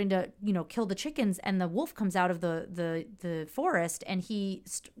they're starting to kill the chickens, and the wolf comes out of the forest, and he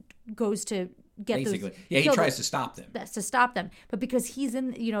goes to get basically those, he tries to stop them. That's to stop them, but because he's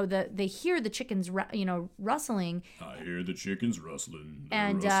in they hear the chickens rustling. I hear the chickens rustling.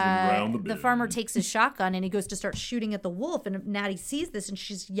 And rustling the farmer takes his shotgun, and he goes to start shooting at the wolf, and Natty sees this, and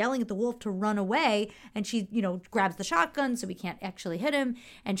she's yelling at the wolf to run away, and she grabs the shotgun so we can't actually hit him,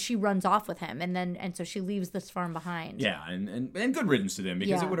 and she runs off with him, and so she leaves this farm behind. Yeah, and good riddance to them,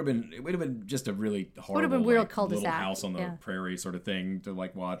 because it would have been just a really horrible, would have been weird cul-de-sac. Little house on the prairie sort of thing to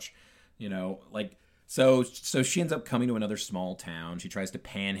watch. So she ends up coming to another small town. She tries to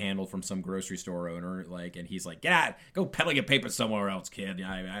panhandle from some grocery store owner, and he's like, "Get out, go peddle your paper somewhere else, kid."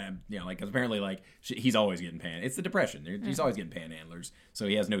 Because apparently, he's always getting It's the Depression. He's always getting panhandlers, so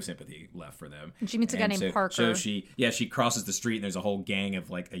he has no sympathy left for them. And she meets a guy named Parker. So she crosses the street, and there's a whole gang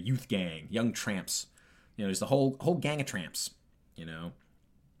of a youth gang, young tramps. There's the whole gang of tramps.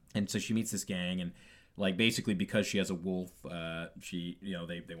 And so she meets this gang, and basically because she has a wolf,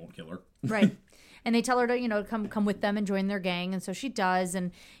 they won't kill her. Right. And they tell her to, come with them and join their gang. And so she does.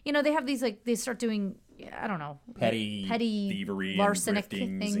 And, they have these, they start doing, I don't know. Petty thievery, larcenic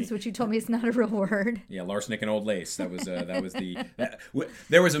things, which you told me is not a real word. Yeah, larcenic and old lace. That was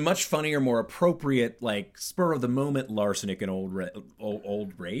there was a much funnier, more appropriate, spur of the moment larcenic and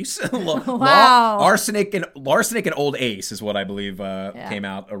old race. Wow. Arsenic and old ace is what I believe came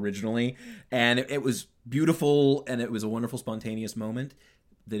out originally. And it was beautiful, and it was a wonderful, spontaneous moment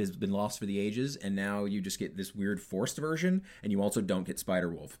that has been lost for the ages, and now you just get this weird forced version, and you also don't get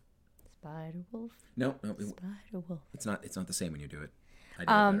Spider-Wolf. Spider-Wolf? No. Spider-Wolf. It's not the same when you do it.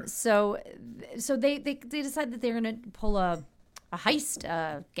 So they decide that they're going to pull a heist,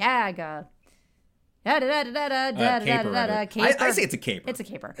 a gag, caper. I say it's a caper. It's a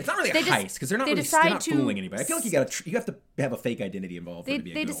caper. It's not really a heist, because they're not fooling anybody. I feel like you have to have a fake identity involved.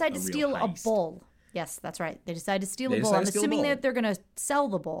 They decide to steal a bull. Yes, that's right. They decide to steal a bull. I'm assuming that they're going to sell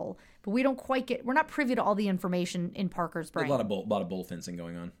the bull, but we're not privy to all the information in Parker's brain. A lot of bull fencing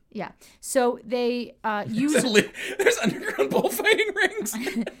going on. Yeah. So they use... There's underground bullfighting rings.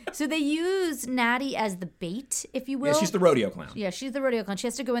 So they use Natty as the bait, if you will. Yeah, she's the rodeo clown. Yeah, she's the rodeo clown. She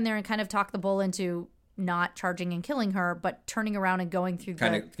has to go in there and kind of talk the bull into not charging and killing her, but turning around and going through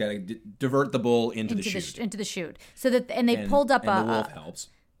kind of divert the bull into the chute. Into the chute. So that, and they pulled up the wolf helps.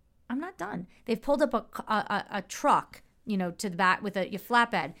 I'm not done. They've pulled up a truck, to the back with a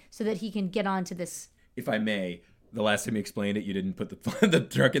flatbed so that he can get onto this. If I may, the last time you explained it, you didn't put the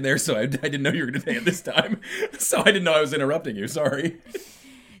truck in there, so I didn't know you were going to say it this time. So I didn't know I was interrupting you. Sorry.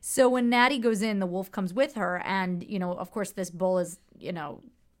 So when Natty goes in, the wolf comes with her, and, of course, this bull is,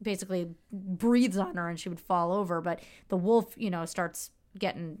 basically breathes on her and she would fall over. But the wolf, starts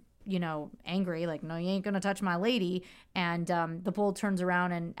getting angry, like, no, you ain't gonna touch my lady. And the bull turns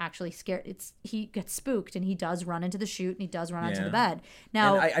around and actually he gets spooked, and he does run into the chute, and he does run onto the bed.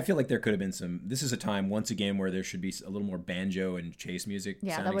 Now, and I feel like there could have been this is a time once again where there should be a little more banjo and chase music.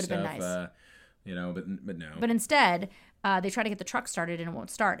 Yeah, that would have been nice. But no. But instead, they try to get the truck started, and it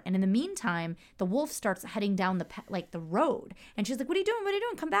won't start. And in the meantime, the wolf starts heading down the road, and she's like, "What are you doing? What are you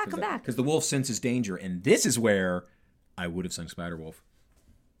doing? Come back! Come back!" Because the wolf senses danger, and this is where I would have sung Spider-Wolf.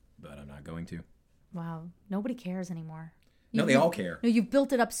 But I'm not going to. Wow. Nobody cares anymore. No, they all care. No, you've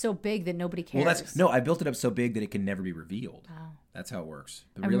built it up so big that nobody cares. I built it up so big that it can never be revealed. Wow. That's how it works.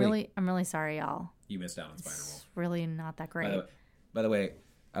 But I'm really sorry, y'all. You missed out on Spider-Wolf. It's really not that great. By the way,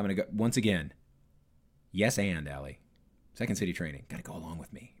 I'm going to go once again. Yes, and Allie. Second City training. Got to go along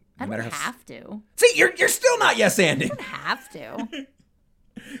with me. No I don't have to. See, you're still not yes-anding. I don't have to.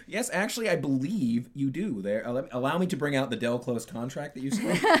 Yes, actually, I believe you do. There, allow me to bring out the Del Close contract that you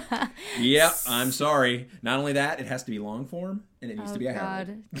signed. Yep, I'm sorry. Not only that, it has to be long form, and it needs to be a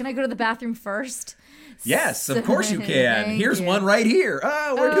herald. Can I go to the bathroom first? Yes, of course you can. Here's one right here.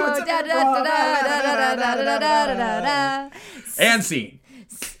 Oh, we're doing something. And scene.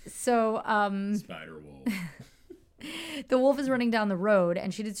 So, Spider Wolf. The wolf is running down the road,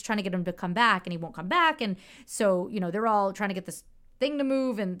 and she's trying to get him to come back, and he won't come back. And so, they're all trying to get this thing to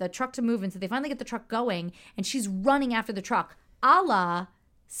move and the truck to move. And so they finally get the truck going, and she's running after the truck, a la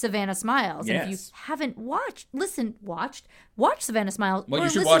Savannah Smiles. Yes. And if you haven't watch Savannah Smiles. Well, you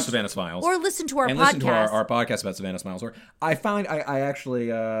should watch Savannah Smiles. Or listen to our podcast. Listen to our podcast about Savannah Smiles. Or I actually,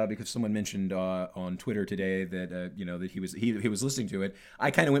 because someone mentioned on Twitter today that, that he was listening to it,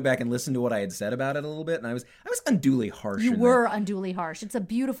 I kind of went back and listened to what I had said about it a little bit, and I was unduly harsh. You were unduly harsh. It's a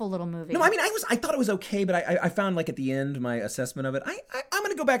beautiful little movie. No, I mean, I thought it was okay, but I found, like, at the end, my assessment of it, I'm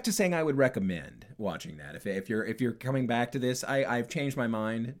going to go back to saying I would recommend watching that. If you're coming back to this, I've changed my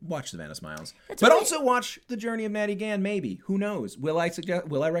mind. Watch Savannah Smiles. But also watch The Journey of Natty Gann, maybe. Who knows? Will I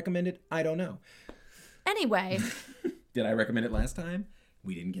recommend it? I don't know. Anyway. Did I recommend it last time?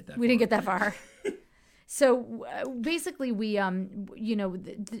 We didn't get that far. We didn't get that far. So basically we,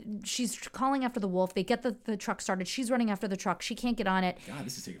 she's calling after the wolf. They get the truck started. She's running after the truck. She can't get on it. God,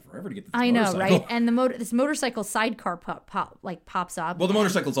 this is taking forever to get this motorcycle. I know, right? And this motorcycle sidecar pops up. Well, the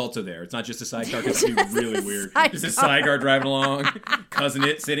motorcycle's also there. It's not just a sidecar. It's really weird. Just a sidecar driving along, cousin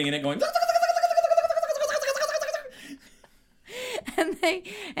it, sitting in it, going.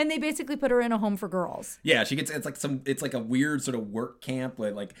 And they basically put her in a home for girls. Yeah, she gets it's like a weird sort of work camp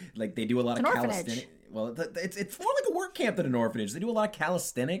where like they do a lot of calisthenics. Well, it's more like a work camp than an orphanage. They do a lot of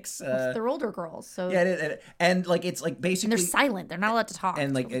calisthenics. They're older girls, so yeah, and like it's like basically and they're silent. They're not allowed to talk.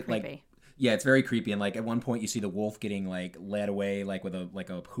 And it's creepy. Yeah, it's very creepy. And like at one point, you see the wolf getting like led away, like with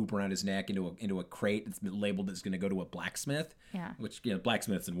a hoop around his neck into a crate that's labeled that's going to go to a blacksmith. Yeah. Which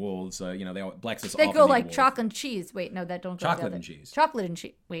blacksmiths and wolves, blacksmiths. They go like chocolate and cheese. Wait, no, that don't go chocolate and cheese. Chocolate and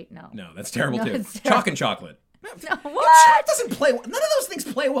cheese. Wait, no. No, that's terrible too. It's Chalk and chocolate. No, what? Chalk doesn't play. None of those things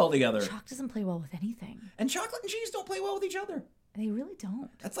play well together. Chalk doesn't play well with anything. And chocolate and cheese don't play well with each other. They really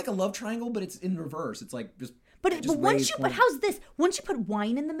don't. That's like a love triangle, but it's in reverse. It's like just. But how's this? Once you put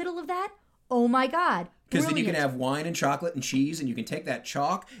wine in the middle of that. Oh my God. Because then you can have wine and chocolate and cheese, and you can take that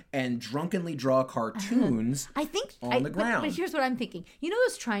chalk and drunkenly draw cartoons on the ground. But here's what I'm thinking. You know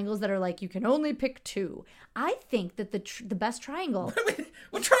those triangles that are like, you can only pick two? I think that the best triangle...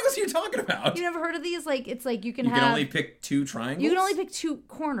 What triangles are you talking about? You never heard of these? Like, it's like you can only pick two triangles? You can only pick two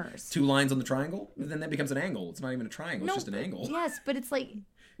corners. Two lines on the triangle? Then that becomes an angle. It's not even a triangle. It's just an angle. Yes, but it's like...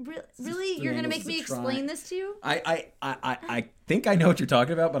 Really? You're going to make me explain this to you? I think I know what you're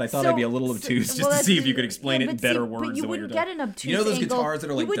talking about, but I thought I'd be a little obtuse just to see if you could explain it in better words. But you wouldn't get an obtuse angle. You know those angle. guitars that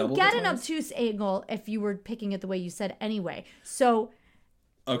are like double guitars? You wouldn't get an obtuse angle if you were picking it the way you said anyway. So...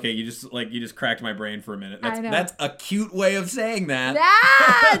 Okay, you just cracked my brain for a minute. I know. That's a cute way of saying that.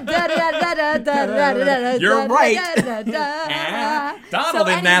 You're right. Donald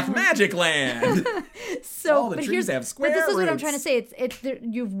in Math Magic Land. So, all the trees have square But this is roots. what I'm trying to say. It's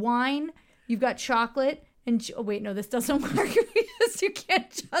you have wine, you've got chocolate, and oh wait, no, this doesn't work because you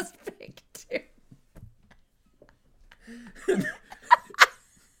can't just pick two.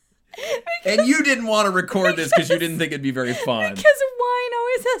 And you didn't want to record this because you didn't think it'd be very fun. Because wine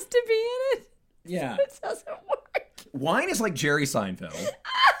always has to be in it. Yeah. It doesn't work. Wine is like Jerry Seinfeld.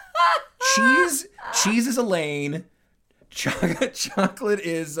 Cheese is Elaine. Chocolate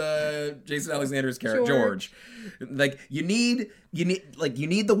is Jason Alexander's character, George. Like you need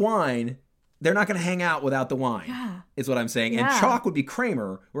the wine. They're not going to hang out without the wine. Yeah. Is what I'm saying. Yeah. And chalk would be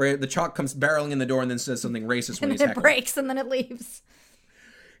Kramer, where the chalk comes barreling in the door and then says something racist when he's heckling. And then it breaks and then it leaves.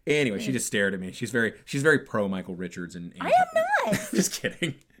 Anyway, she just stared at me. She's very pro Michael Richards and I am not. Just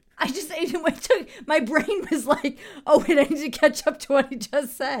kidding. My brain was like, oh wait, I need to catch up to what he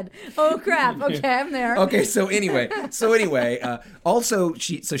just said. Oh crap. Okay, I'm there. Okay, so anyway, also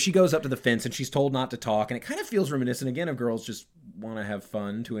she goes up to the fence and she's told not to talk, and it kind of feels reminiscent again of girls just want to have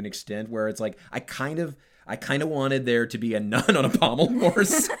fun to an extent where it's like I kind of wanted there to be a nun on a pommel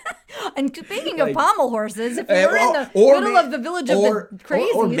horse. And speaking of pommel horses, if you're in the middle of the village of the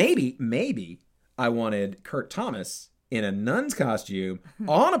crazies, or maybe I wanted Kurt Thomas in a nun's costume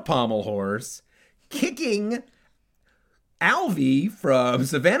on a pommel horse, kicking Alvy from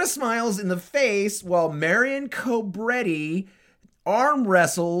Savannah Smiles in the face while Marion Cobretti arm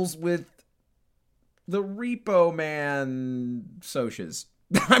wrestles with the Repo Man Socias.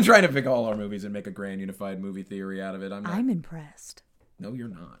 I'm trying to pick all our movies and make a grand unified movie theory out of it. I'm impressed. No, you're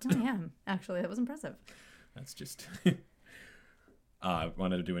not. I am. Actually, that was impressive. That's just... I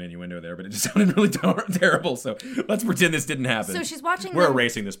wanted to do an innuendo there, but it just sounded really terrible. So let's pretend this didn't happen. So she's watching. We're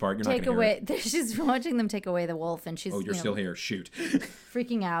erasing this part. You're not going to hear it. She's watching them take away the wolf, and she's. Oh, you're still here. Shoot.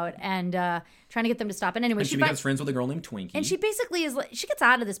 Freaking out and trying to get them to stop. And anyway, she becomes friends with a girl named Twinkie. And she basically is. She gets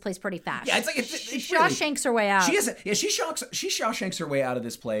out of this place pretty fast. Yeah, it's like she Shawshanks her way out. She Shawshanks her way out of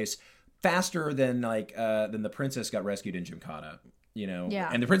this place faster than the princess got rescued in Gymkhana. You know,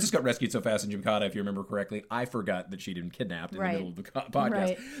 and the princess got rescued so fast in Gymkhana, if you remember correctly. I forgot that she'd been kidnapped in the middle of the podcast.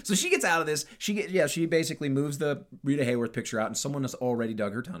 Right. So she gets out of this. She basically moves the Rita Hayworth picture out, and someone has already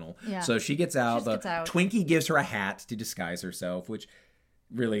dug her tunnel. Yeah. So she gets out. Twinkie gives her a hat to disguise herself, which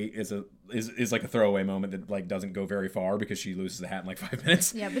really is like a throwaway moment that like doesn't go very far because she loses the hat in like 5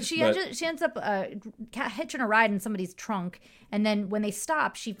 minutes. Yeah, but she ends up hitching a ride in somebody's trunk, and then when they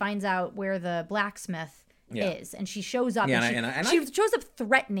stop, she finds out where the blacksmith is, and she shows up. She shows up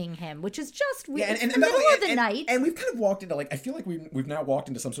threatening him, which is just in the middle of the night. And we've kind of walked into I feel like we've now walked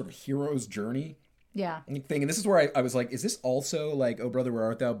into some sort of hero's journey. Yeah. Thing, and this is where I was like, is this also like "Oh Brother, Where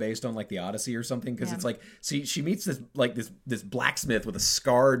Art Thou" based on like the Odyssey or something? Because it's like, she meets this blacksmith with a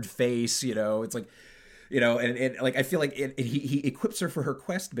scarred face. You know, it's like. You know, and like I feel like he equips her for her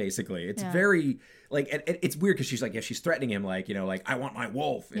quest. Basically, it's very like it's weird because she's like she's threatening him like I want my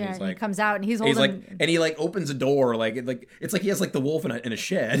wolf. And he's like, he comes out and he's holding and he like opens a door like it's like he has like the wolf in a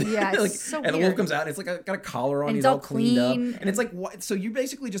shed. Yeah, it's like, so and weird. The wolf comes out and it's like got a collar on. And he's all clean up, and it's like what? So you're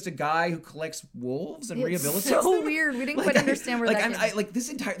basically just a guy who collects wolves and rehabilitates them. So weird. We didn't quite understand where that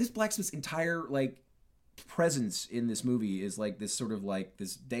this blacksmith's entire like presence in this movie is like this sort of like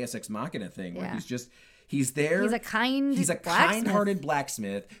this Deus Ex Machina thing where he's there. He's a kind-hearted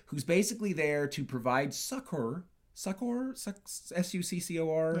blacksmith who's basically there to provide succor, Succor.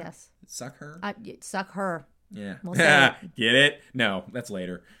 Yes, suck her. Suck her. Yeah. We'll get it? No, that's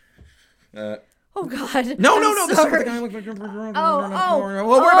later. Oh God! No. This is the guy. We'll worry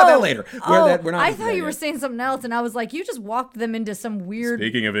about that later. We're not. I thought you were saying something else, and I was like, you just walked them into some weird.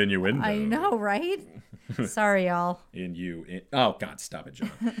 Speaking of innuendo, I know, right? Sorry, y'all. Oh God, stop it,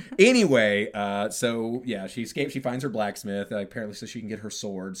 John. Anyway, so yeah, she escapes. She finds her blacksmith apparently, so she can get her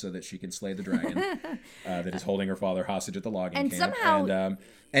sword, so that she can slay the dragon that is holding her father hostage at the logging camp. Somehow,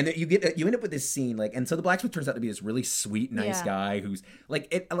 and you end up with this scene and so the blacksmith turns out to be this really sweet, nice guy who's I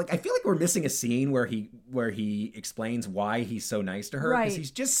feel like we're missing a scene where he explains why he's so nice to her because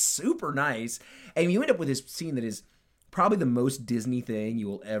he's just super nice, and you end up with this scene that is probably the most Disney thing you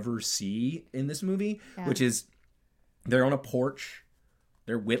will ever see in this movie, which is they're on a porch,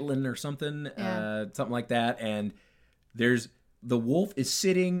 they're whittling or something, something like that, and the wolf is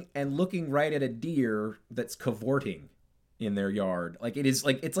sitting and looking right at a deer that's cavorting in their yard. Like it is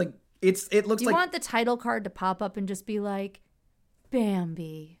like it looks like. Do you want the title card to pop up and just be like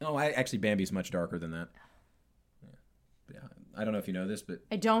Bambi? No, actually Bambi's much darker than that. Yeah. I don't know if you know this, but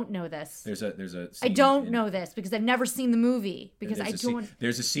I don't know this. There's a. I don't know this because I've never seen the movie because I don't.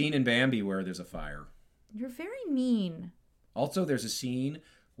 There's a scene in Bambi where there's a fire. You're very mean. Also, there's a scene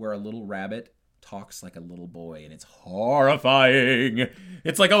where a little rabbit talks like a little boy, and it's horrifying.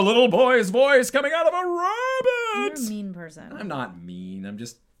 It's like a little boy's voice coming out of a rabbit. You're a mean person. I'm not mean. I'm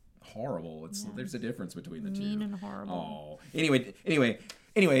just horrible. There's a difference between the two. Mean and horrible. Oh, anyway,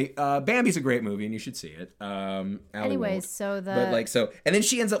 Bambi's a great movie, and you should see it. Anyways, and then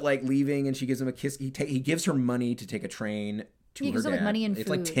she ends up like leaving, and she gives him a kiss. He gives her money to take a train to her dad. Like money and it's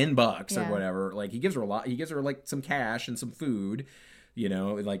food. Like $10 or whatever. Like he gives her a lot. He gives her like some cash and some food.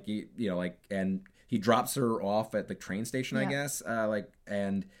 And he drops her off at the train station, I guess.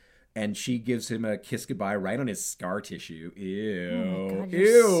 And she gives him a kiss goodbye right on his scar tissue. Ew. Oh my God,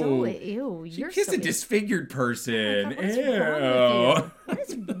 ew. Ew. She kissed a disfigured person. Oh God, what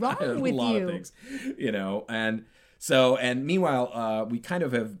is wrong with you? A lot of things. And meanwhile, we kind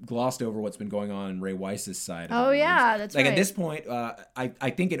of have glossed over what's been going on in Ray Weiss's side. That's right. At this point, I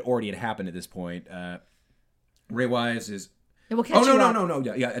think it already had happened at this point. Ray Weiss is... We'll catch you up. No.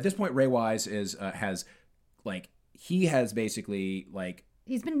 Yeah. At this point, Ray Wise he has basically like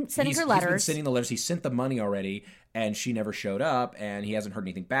he's been sending her letters. He's been sending the letters. He sent the money already, and she never showed up, and he hasn't heard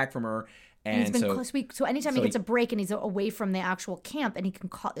anything back from her. And he's been close. So anytime he gets a break and he's away from the actual camp, and he can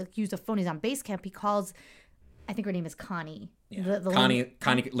use a phone. He's on base camp. He calls. I think her name is Connie. Yeah.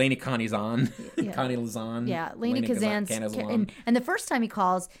 Lainie Kazan. Yeah. Connie Lazan. Yeah, Lainie Kazan. And the first time he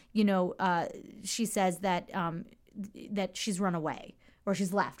calls, she says that she's run away. or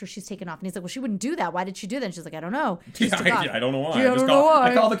she's left, or she's taken off. And he's like, well, she wouldn't do that. Why did she do that? And she's like, I don't know. I don't know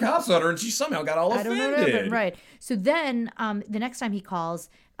why. I called the cops on her, and she somehow got all offended. I don't know what happened. Right. So then the next time he calls,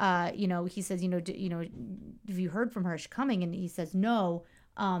 he says, have you heard from her? Is she coming? And he says, no.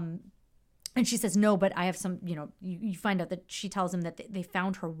 And she saes, no, but I have some, you find out that she tells him that they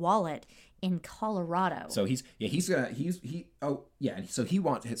found her wallet in Colorado. So he's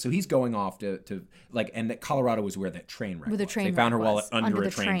going off to like, and that Colorado was where that train wreck was. They found her wallet under a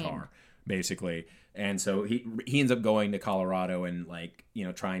train car, basically. And so he ends up going to Colorado and like,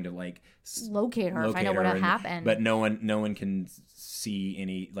 trying to like locate her, find out what happened. But no one can see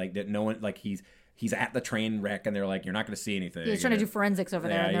any, like, that. No one, like, he's at the train wreck, and they're like, you're not going to see anything. He's trying to do forensics over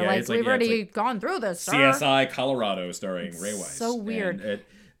there, and they're like, we've already gone through this, sir. CSI Colorado starring Ray Wise. So weird.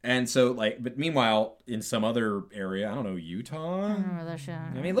 And so, like, but meanwhile, in some other area, I don't know, Utah? I don't remember that shit.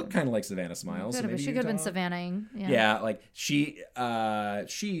 I mean, it looked kind of like Savannah Smiles. She could have been Savannah-ing. Yeah, like, she's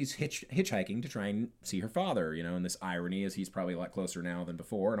hitchhiking to try and see her father, and this irony is he's probably a lot closer now than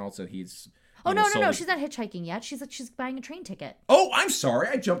before, and also he's... Oh, no, she's not hitchhiking yet. She's buying a train ticket. Oh, I'm sorry.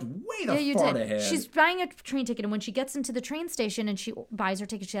 I jumped way the far ahead. She's buying a train ticket, and when she gets into the train station and she buys her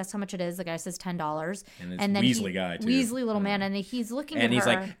ticket, she asks how much it is. The guy says $10. And then Weasley guy, too. Weasley little man, and he's looking at her. And he's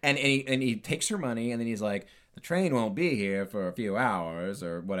like, and he takes her money, and then he's like, the train won't be here for a few hours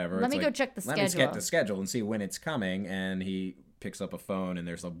or whatever. Let me go check the schedule. Let me check the schedule and see when it's coming. And he picks up a phone, and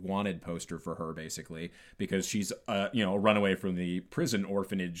there's a wanted poster for her, basically, because she's a runaway from the prison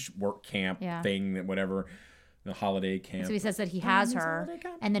orphanage work camp thing, whatever, the holiday camp. So he says that he has her,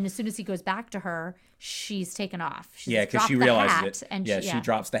 and then as soon as he goes back to her, she's taken off. Because she realizes it. And she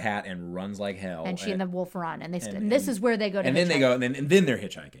drops the hat and runs like hell. And she and the wolf run, and this is where they go to. And then they go, and then they're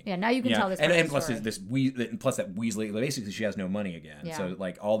hitchhiking. Yeah, now you can tell this. And plus that Weasley, basically she has no money again. Yeah. So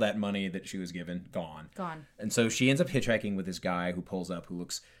like all that money that she was given, gone. And so she ends up hitchhiking with this guy who pulls up, who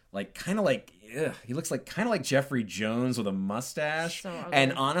looks like kind of like Jeffrey Jones with a mustache,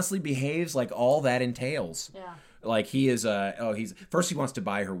 and honestly behaves like all that entails. Yeah. Like he is, first he wants to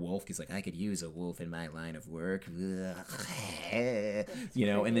buy her wolf. He's like, I could use a wolf in my line of work, and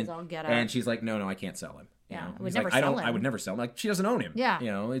she's like, no, I can't sell him. I would never sell him. I would never sell him. Like she doesn't own him. Yeah.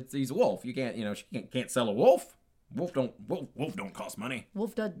 He's a wolf. You can't, she can't sell a wolf. Wolf don't cost money.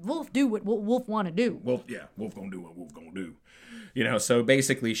 Wolf do what wolf want to do. Wolf gonna do what wolf gonna do. So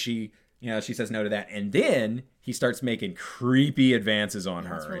basically she says no to that, and then he starts making creepy advances on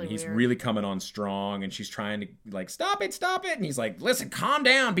her, really and he's weird. really coming on strong, and she's trying to like stop it, and he's like, listen, calm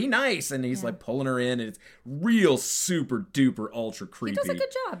down, be nice, and he's like pulling her in, and it's real super duper ultra creepy. He does a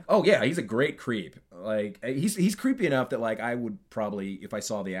good job. Oh yeah, he's a great creep. Like he's creepy enough that like I would probably, if I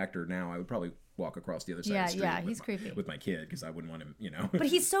saw the actor now, I would probably walk across the other side of the street. Yeah, he's creepy with my kid, because I wouldn't want him, But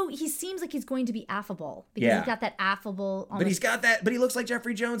he seems like he's going to be affable, because he's got that affable. But he's got that. But he looks like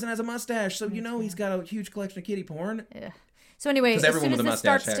Jeffrey Jones and has a mustache, so he's got a huge collection of kitty porn. Yeah. So anyway, as soon as this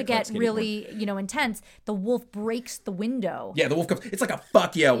starts to get really, intense, the wolf breaks the window. Yeah, the wolf comes. It's like a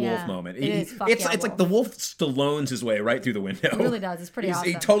fuck yeah wolf moment. It's like the wolf Stallones his way right through the window. It really does. It's pretty awesome.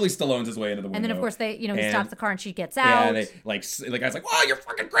 He totally Stallones his way into the window. And then of course he stops the car and she gets out. Yeah, and the guy's like, "Oh, you're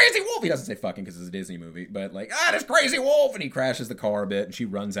fucking crazy wolf." He doesn't say fucking because it's a Disney movie, but like, this crazy wolf, and he crashes the car a bit, and she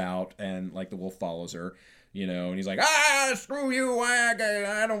runs out, and like the wolf follows her. And he's like, screw you,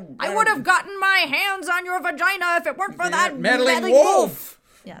 I would have gotten my hands on your vagina if it weren't for that meddling wolf.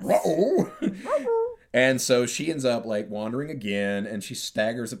 Yes. And so she ends up like wandering again, and she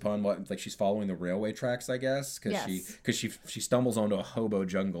staggers upon she's following the railway tracks, I guess, because she stumbles onto a hobo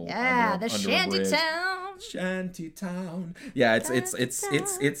jungle. Yeah, the shanty town. Shanty town. Yeah,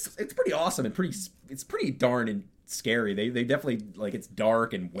 it's pretty awesome and it's pretty darn scary. They definitely like, it's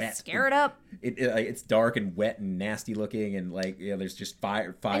dark and wet. Scare it up. It's dark and wet and nasty looking, and like there's just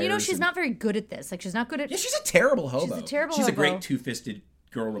fires. And she's not very good at this. Like she's not good at. Yeah, she's a terrible hobo. She's a great two-fisted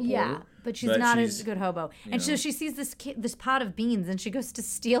girl reporter. Yeah, but she's not a good hobo. And so she sees this pot of beans, and she goes to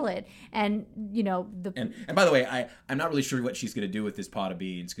steal it. And and by the way, I'm not really sure what she's going to do with this pot of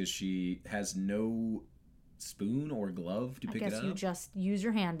beans, because she has no spoon or glove to pick it up. I guess you just use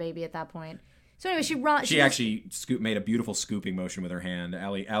your hand, baby, at that point. So anyway, She actually made a beautiful scooping motion with her hand.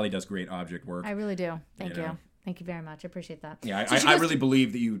 Allie does great object work. I really do. Thank you. Thank you very much. I appreciate that. Yeah, I really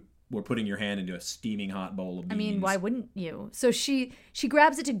believe that you were putting your hand into a steaming hot bowl of beans. I mean, why wouldn't you? So she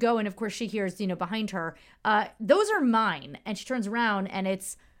grabs it to go, and of course she hears, behind her, those are mine. And she turns around, and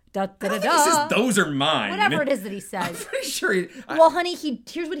it's da da da da. He says, those are mine. Whatever it is that he says. I'm pretty sure well, honey,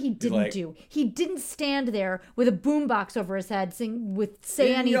 here's what he didn't do. He didn't stand there with a boombox over his head, say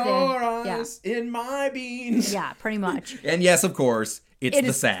anything. In your eyes, in my beans. Yeah, pretty much. And yes, of course, it's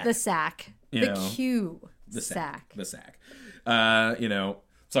the sack. The sack. The cue. The sack. The sack.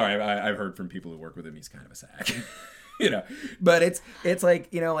 Sorry, I've heard from people who work with him, he's kind of a sack. But it's like,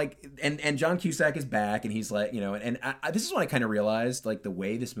 and John Cusack is back, and he's like, this is what I kind of realized, like, the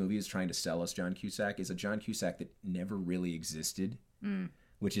way this movie is trying to sell us John Cusack is a John Cusack that never really existed.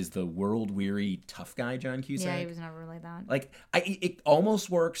 Which is the world-weary tough guy John Cusack. Yeah, he was never really that. Like, it almost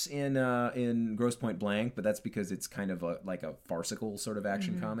works in Grosse Pointe Blank, but that's because it's kind of like a farcical sort of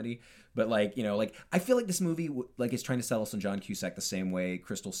action comedy. But I feel like this movie is trying to sell us on John Cusack the same way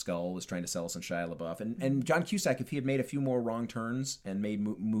Crystal Skull was trying to sell us on Shia LaBeouf. And John Cusack, if he had made a few more wrong turns and made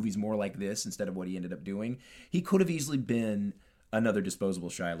movies more like this instead of what he ended up doing, he could have easily been another disposable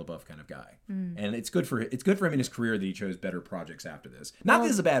Shia LaBeouf kind of guy. And it's good for him in his career that he chose better projects after this. Not that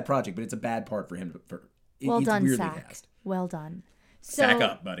this is a bad project, but it's a bad part for him. Well done, Sack. Well done. So, sack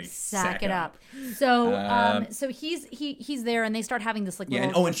up, buddy. Sack it up. So, so he's there, and they start having this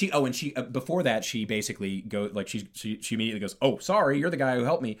and she before that, she basically she immediately goes, "Oh, sorry, you're the guy who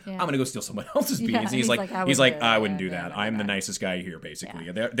helped me. I'm gonna go steal someone else's beans." And he's like, "I wouldn't do that. I'm the nicest guy here, basically.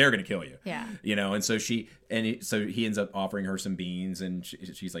 Yeah. They're gonna kill you." Yeah. And so so he ends up offering her some beans, and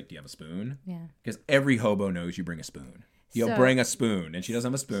she's like, "Do you have a spoon?" Yeah. Because every hobo knows you bring a spoon. Bring a spoon. And she doesn't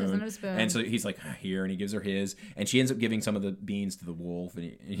have a spoon. She doesn't have a spoon. And so he's like, here, and he gives her his. And she ends up giving some of the beans to the wolf.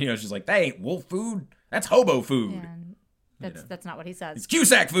 And, she's like, that ain't wolf food. That's hobo food. Yeah, that's not what he says. It's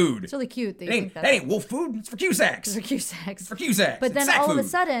Cusack food. It's really cute that you think that ain't wolf food. It's for Cusacks. It's for Cusacks. It's for Cusacks. But then all of a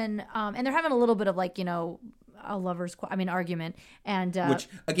sudden, and they're having a little bit of a lover's, argument. And which,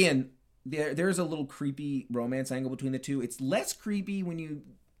 again, there's a little creepy romance angle between the two. It's less creepy when you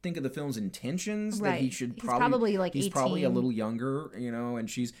think of the film's intentions, that he should probably like he's 18. Probably a little younger, and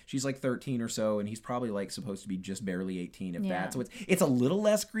she's like 13 or so, and he's probably like supposed to be just barely 18 if that. So it's a little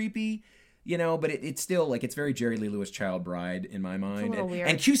less creepy, but it's still like it's very Jerry Lee Lewis Child Bride in my mind. It's a little weird.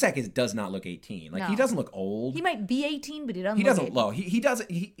 And Cusack does not look 18. Like, he doesn't look old. He might be 18, but he doesn't look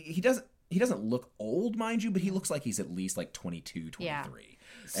he doesn't look old, mind you, but he looks like he's at least like 22, 23. Yeah.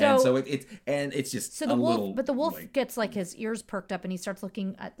 It's just so the wolf, but the wolf gets like his ears perked up, and he starts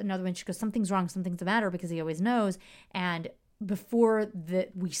looking at another one. She goes, "Something's wrong. Something's the matter," because he always knows. And before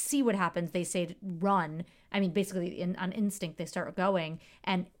we see what happens, they say to run. I mean, basically, on instinct, they start going,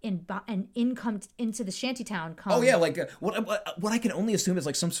 and in comes into the shantytown. Oh yeah, like what I can only assume is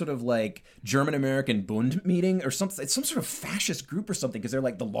like some sort of like German American Bund meeting or something. It's some sort of fascist group or something, because they're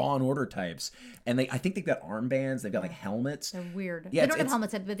like the Law and Order types, and I think they've got armbands. They've got like helmets. They're weird. Yeah, they don't have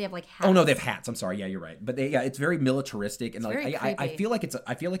helmets, but they have like hats. Oh no, they have hats. I'm sorry. Yeah, you're right. But it's very militaristic, and I feel like it's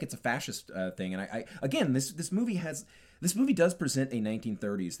a fascist thing. And I again, this movie does present a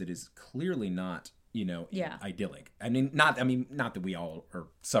 1930s that is clearly not idyllic. I mean, not that we all are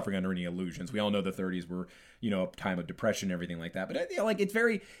suffering under any illusions. We all know the 30s were, a time of depression and everything like that. But it's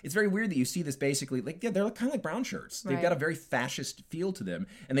very weird that you see this basically they're kind of like brown shirts. They've got a very fascist feel to them,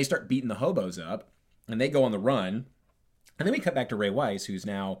 and they start beating the hobos up, and they go on the run. And then we cut back to Ray Weiss, who's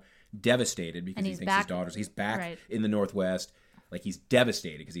now devastated because he thinks he's back in the Northwest. Like, he's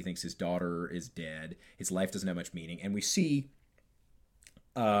devastated because he thinks his daughter is dead. His life doesn't have much meaning. And we see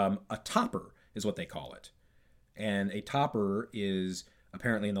a topper is what they call it. And a topper is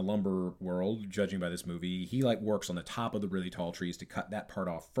apparently in the lumber world, judging by this movie, he works on the top of the really tall trees to cut that part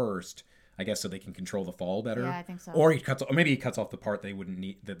off first, I guess, so they can control the fall better. Yeah, I think so. Or maybe he cuts off the part they wouldn't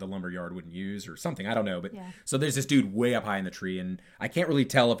need, that the lumber yard wouldn't use, or something. I don't know. But so there's this dude way up high in the tree, and I can't really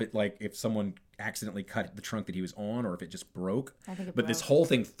tell if someone accidentally cut the trunk that he was on, or if it just broke. I think it broke. But this whole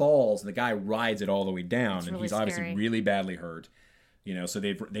thing falls, and the guy rides it all the way down, it's and really he's obviously really badly hurt. So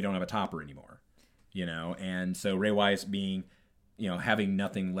they don't have a topper anymore. And so Ray Weiss being, having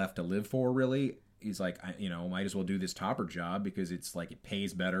nothing left to live for, really, he's like, might as well do this topper job because it's like it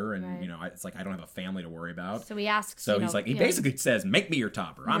pays better, and it's like I don't have a family to worry about. So he asks. So he's like, he basically says, "Make me your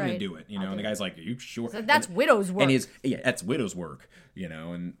topper. I'm going to do it." And the guy's like, "Are you sure?" So that's widow's work. And that's widow's work.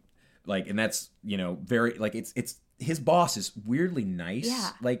 And that's very it's his boss is weirdly nice.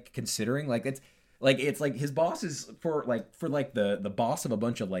 Yeah. Considering it's like his boss is for the boss of a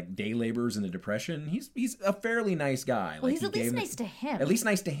bunch of day laborers in the Depression. He's a fairly nice guy. Well, he's at least nice to him. At least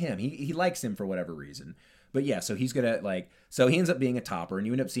nice to him. He likes him for whatever reason. But yeah, so he's gonna so he ends up being a topper, and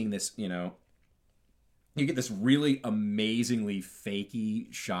you end up seeing this. You get this really amazingly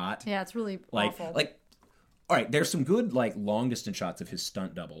fakey shot. Yeah, it's really awful. All right, there's some good long distance shots of his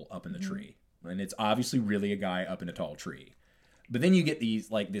stunt double up in the tree, and it's obviously really a guy up in a tall tree. But then you get these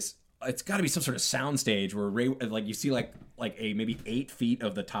this it's got to be some sort of soundstage where Ray, like you see like a maybe 8 feet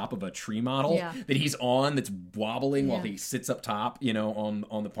of the top of a tree model that he's on that's wobbling while he sits up top, you know,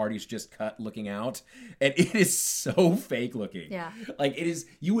 on the part he's just cut looking out, and it is so fake looking. Yeah, like it is.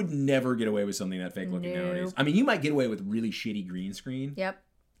 You would never get away with something that fake looking nowadays. I mean, you might get away with really shitty green screen. Yep.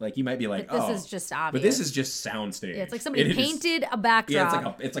 Like you might be like, this is just obvious. But this is just soundstage. Yeah, it's like somebody painted a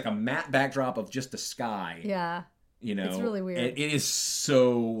backdrop. Yeah, it's like a matte backdrop of just the sky. Yeah. You know, it's really weird. It is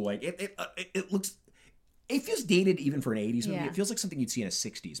so like it looks. It feels dated even for an 80s movie. It feels like something you'd see in a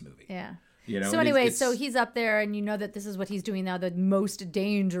 60s movie. Yeah. You know. So anyway, so he's up there, and you know that this is what he's doing now, the most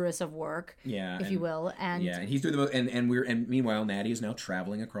dangerous of work, if you will. And and he's doing the most. And meanwhile, Natty is now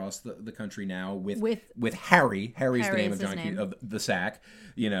traveling across the country now with Harry. Harry's the name of John of the Sack.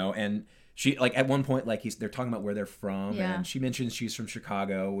 You know, and she like at one point like they're talking about where they're from, and she mentions she's from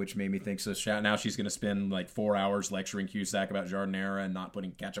Chicago, which made me think so. Now she's going to spend like 4 hours lecturing Cusack about jardinera and not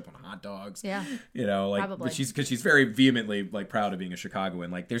putting ketchup on hot dogs. Yeah, you know, like because she's very vehemently like proud of being a Chicagoan.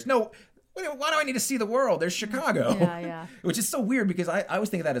 Like there's no. Why do I need to see the world? There's Chicago. Yeah. Which is so weird because I always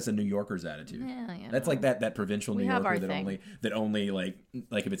think of that as a New Yorker's attitude. Yeah. That's like that provincial New Yorker that only like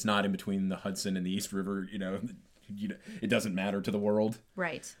if it's not in between the Hudson and the East River, you know, it doesn't matter to the world.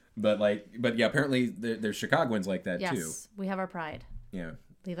 Right. But yeah, apparently there's Chicagoans like that too. Yes, we have our pride. Yeah.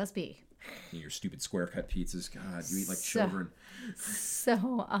 Leave us be. Your stupid square cut pizzas. God, you eat like children.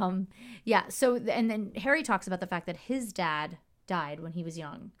 So, yeah. So, and then Harry talks about the fact that his dad died when he was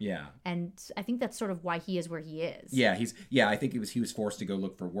young. Yeah. And I think that's sort of why he is where he is. Yeah, I think he was forced to go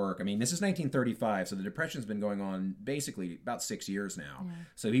look for work. I mean, this is 1935, so the Depression's been going on basically about 6 years now. Yeah.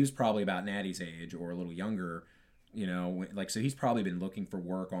 So he was probably about Natty's age or a little younger, you know, like so he's probably been looking for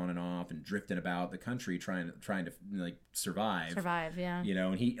work on and off and drifting about the country trying to like survive. Survive, yeah. You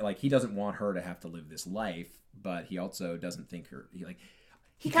know, and he doesn't want her to have to live this life, but he also doesn't think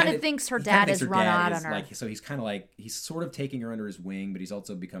he kind of thinks her dad has run out on her. Like, so he's kind of like, he's sort of taking her under his wing, but he's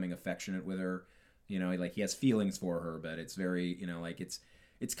also becoming affectionate with her. You know, like he has feelings for her, but it's very, you know, like it's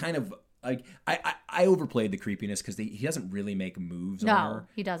kind of like, I overplayed the creepiness because he doesn't really make moves on her. No,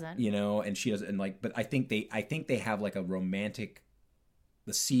 he doesn't. You know, and she doesn't, and like, but I think they have like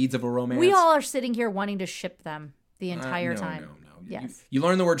the seeds of a romance. We all are sitting here wanting to ship them the entire time. No. Yes. You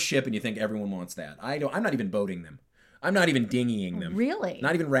learn the word ship and you think everyone wants that. I'm not even boating them. I'm not even dinghying them. Really?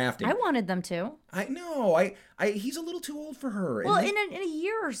 Not even rafting. I wanted them to. I know. He's a little too old for her. Well, in a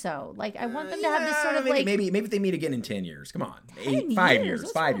year or so. Like, I want them to have this sort of maybe if they meet again in 10 years. Come on. 5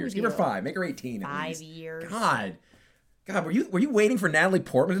 years. 5 years. Give her 5. Make her 18 at least. 5 years. God, were you waiting for Natalie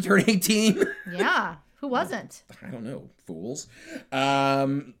Portman to turn 18? Yeah. Who wasn't? I don't know. Fools.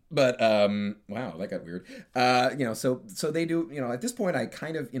 Wow, that got weird. You know, so they do, you know, at this point I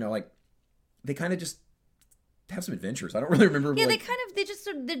kind of, you know, like they kind of just have some adventures. I don't really remember. Yeah,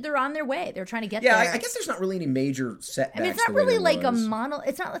 they're on their way. They're trying to get there. Yeah, I guess there's not really any major setbacks. I mean, it's not really like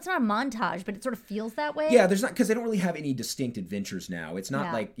it's not a montage, but it sort of feels that way. Yeah, there's not, because they don't really have any distinct adventures now. It's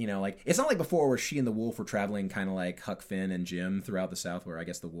not like, you know, like it's not like before where she and the wolf were traveling kind of like Huck Finn and Jim throughout the South, where I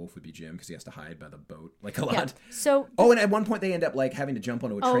guess the wolf would be Jim because he has to hide by the boat like a lot. Yeah. So and at one point they end up like having to jump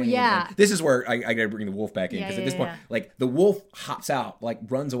onto a train. Oh yeah. And this is where I got to bring the wolf back in because at this point, like the wolf hops out, like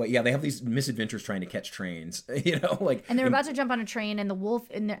runs away. Yeah, they have these misadventures trying to catch trains. You know, like. And they're about to jump on a train, and the wolf,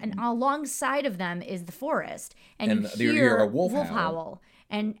 and alongside of them is the forest, and you hear a wolf howl.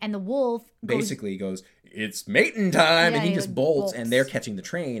 And the wolf basically goes, "It's mating time," and he just bolts, and they're catching the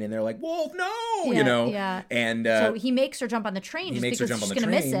train, and they're like, "Wolf, no!" You know, and so he makes her jump on the train just because she's going to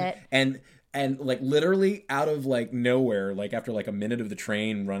miss it, and like literally out of like nowhere, like after like a minute of the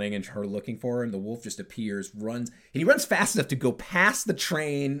train running and her looking for her, and the wolf just appears, runs, and he runs fast enough to go past the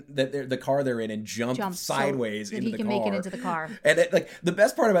train that the car they're in and jump sideways into the car. He can make it into the car. And like the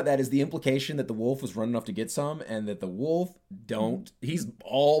best part about that is the implication that the wolf was running off to get some, and that the wolf he's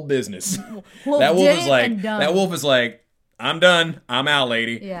all business. That wolf is like, "I'm done. I'm out,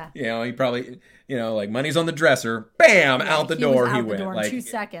 lady." Yeah. You know, he probably, you know, like money's on the dresser. Bam, out the door he went. Like 2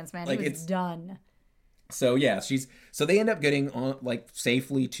 seconds, man. Like, he was done. So yeah, so they end up getting on like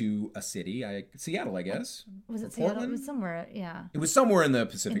safely to a city, Seattle, I guess. Was it Seattle? It was somewhere, yeah. It was somewhere in the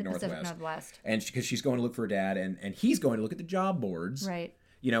Pacific Northwest. And because she's going to look for her dad, and he's going to look at the job boards. Right.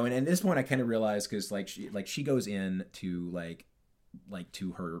 You know, and at this point I kind of realized, because she goes in to like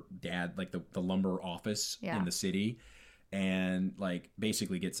to her dad, like the lumber office in the city. And like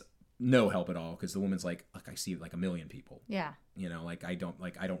basically gets no help at all, because the woman's like, "Look, I see like a million people." Yeah. You know, like I don't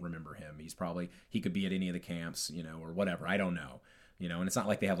remember him. He could be at any of the camps, you know, or whatever. I don't know. You know, and it's not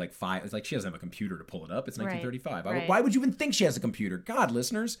like they have like 5. It's like she doesn't have a computer to pull it up. It's 1935. Right. Why would you even think she has a computer? God,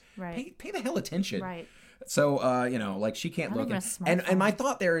 listeners, pay the hell attention. Right. So, like she can't look. And my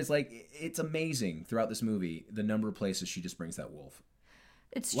thought there is like, it's amazing throughout this movie, the number of places she just brings that wolf.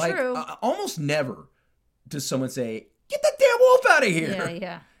 It's like, true. Almost never does someone say, get that damn wolf out of here.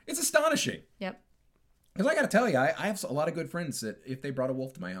 Yeah. It's astonishing. Yep. Because I got to tell you, I have a lot of good friends that if they brought a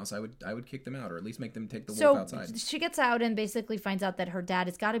wolf to my house, I would kick them out or at least make them take the wolf outside. So she gets out and basically finds out that her dad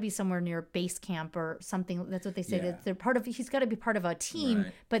has got to be somewhere near base camp or something. That's what they say. That they're part of. He's got to be part of a team,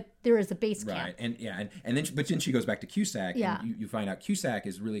 but there is a base camp. Right, and then she goes back to Cusack, and you find out Cusack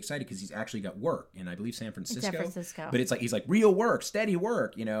is really excited because he's actually got work in, I believe, San Francisco. San Francisco. But it's like he's like real work, steady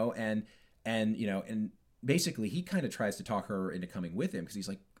work, and basically he kind of tries to talk her into coming with him because he's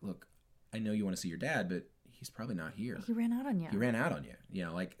like, look, I know you want to see your dad, but he's probably not here. He ran out on you.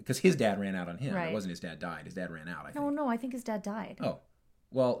 Like, because his dad ran out on him. Right. It wasn't his dad died. His dad ran out, I think. No, I think his dad died. Oh.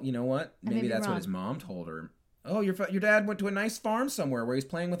 Well, you know what? Maybe that's what his mom told her. Oh, your dad went to a nice farm somewhere where he's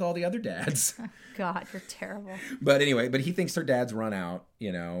playing with all the other dads. God, you're terrible. But anyway, he thinks their dad's run out,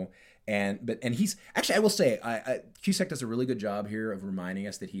 and he's actually, I will say, Cusack does a really good job here of reminding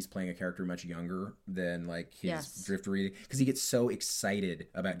us that he's playing a character much younger than like his driftery, because he gets so excited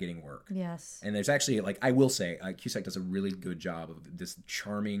about getting work. Yes. And there's actually, like, I will say, Cusack does a really good job of this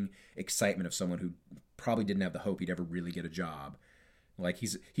charming excitement of someone who probably didn't have the hope he'd ever really get a job. Like,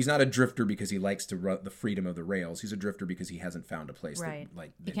 he's not a drifter because he likes to run the freedom of the rails. He's a drifter because he hasn't found a place that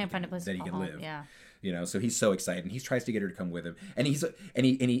he can live. Yeah. So he's so excited, and he tries to get her to come with him, and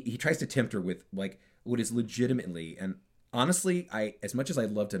he tries to tempt her with like what is legitimately, and honestly, as much as I'd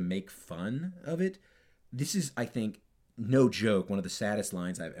love to make fun of it, this is, I think, no joke, one of the saddest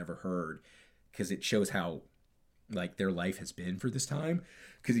lines I've ever heard, because it shows how like their life has been for this time.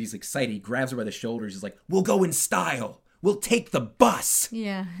 Because he's excited, he grabs her by the shoulders, he's like, "We'll go in style. We'll take the bus."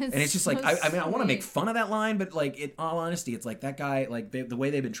 Yeah. And it's just like, I mean, I want to make fun of that line, but like, in all honesty, it's like that guy, like the way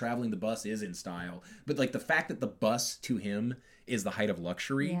they've been traveling the bus is in style. But like the fact that the bus to him is the height of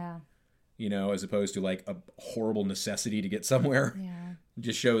luxury, as opposed to like a horrible necessity to get somewhere,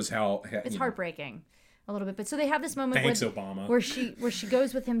 just shows how it's heartbreaking a little bit. But so they have this moment Obama, where she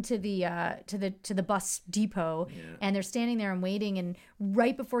goes with him to the bus depot, and they're standing there and waiting. And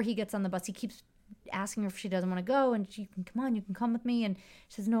right before he gets on the bus, he keeps asking her if she doesn't want to go, and she can come on, you can come with me, and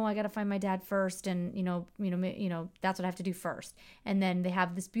she says, "No, I got to find my dad first, and that's what I have to do first." And then they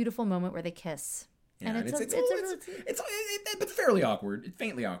have this beautiful moment where they kiss, and it's but fairly awkward,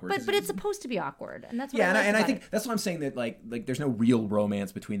 faintly awkward, but it's supposed to be awkward, and that's what and I think that's what I'm saying, that like there's no real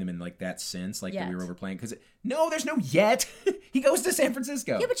romance between them in like that sense, like that we were overplaying, because there's no yet. He goes to San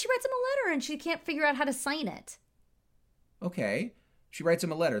Francisco. Yeah, but she writes him a letter, and she can't figure out how to sign it. Okay. She writes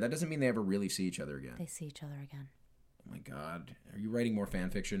him a letter. That doesn't mean they ever really see each other again. They see each other again. Oh my God. Are you writing more fan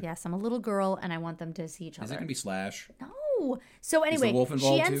fiction? Yes, I'm a little girl and I want them to see each other. Is it going to be Slash? No. So anyway,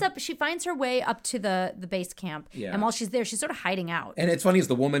 she finds her way up to the base camp. Yeah. And while she's there, she's sort of hiding out. And it's funny, is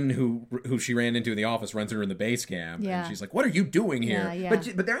the woman who she ran into in the office runs her in the base camp. Yeah. And she's like, "What are you doing here?" Yeah.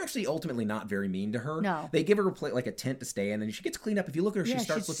 But they're actually ultimately not very mean to her. No. They give her like a tent to stay in, and she gets cleaned up. If you look at her, she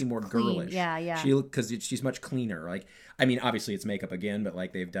starts looking more girlish. Yeah. Because she's much cleaner. Like, I mean, obviously it's makeup again, but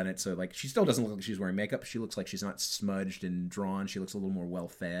like they've done it so like she still doesn't look like she's wearing makeup. She looks like she's not smudged and drawn. She looks a little more well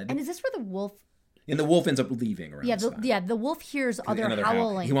fed. And is this where the wolf? And the wolf ends up leaving around this time. The wolf hears other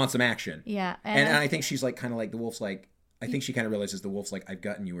howling. He wants some action. Yeah. And I think she's like kind of like the wolf's like, I think she kind of realizes the wolf's like, "I've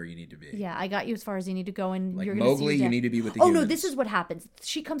gotten you where you need to be." Yeah, I got you as far as you need to go, and like you're going to Mowgli, you need to be with the humans. humans. No, this is what happens.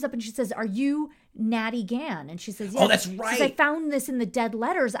 She comes up and she says, "Are you Natty Gann?" And she says, "Yes." "Oh, that's right. She says, "I found this in the dead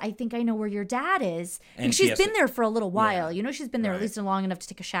letters. I think I know where your dad is." And she's been there for a little while. Yeah. She's been there at least long enough to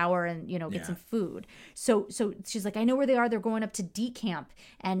take a shower and get some food. So she's like, "I know where they are. They're going up to D camp,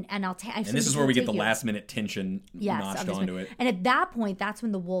 and I'll take." And this is where we get the last minute tension notched onto it. And at that point, that's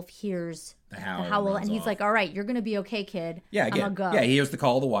when the wolf hears the howl, and he's like, "All right, you're gonna be okay, kid. Yeah, I'm gonna go." Yeah, he hears the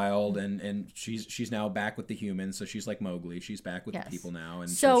call of the wild, and she's now back with the humans, so she's like Mowgli. She's back with the people now, and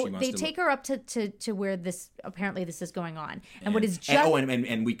so they take her up to where this is going on, and what is just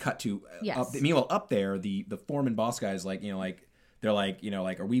and we cut to meanwhile up there, the foreman boss guy is like, they're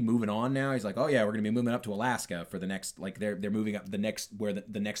like, "Are we moving on now?" He's like, "Oh yeah, we're gonna be moving up to Alaska for the next, like they're moving up the next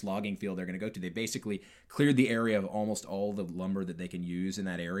the next logging field they're gonna go to. They basically cleared the area of almost all the lumber that they can use in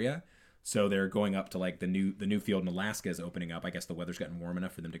that area." So they're going up to like the new field in Alaska is opening up. I guess the weather's gotten warm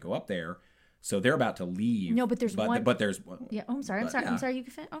enough for them to go up there. So they're about to leave. No, but there's one. But there's yeah. Oh, I'm sorry. I'm sorry. You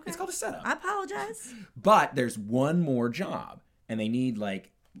can fit. Okay. It's called a setup. I apologize. But there's one more job, and they need like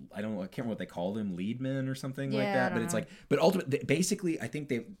I can't remember what they call them, lead men or something like that. But it's like, but ultimately, basically, I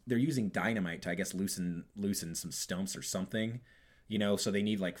think they're using dynamite to I guess loosen some stumps or something. So they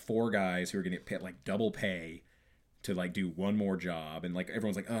need like 4 guys who are going to get like double pay to like do one more job, and like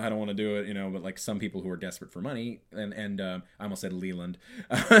everyone's like, oh, I don't want to do it, but like some people who are desperate for money, and I almost said Leland,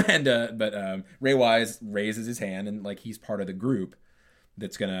 but Ray Wise raises his hand, and like he's part of the group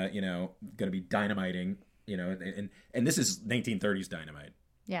that's gonna be dynamiting, and this is 1930s dynamite.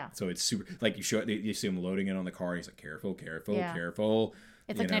 Yeah. So it's super, like you see him loading it on the car. He's like, careful.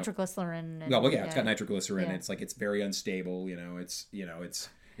 It's like nitroglycerin. It's got nitroglycerin. Yeah. It's like, it's very unstable.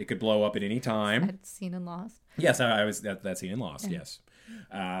 It could blow up at any time. That scene in Lost. Yes, I was that scene in Lost. Yes.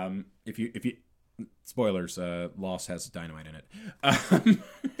 If you spoilers, Lost has dynamite in it,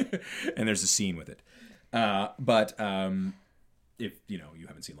 and there's a scene with it. But if you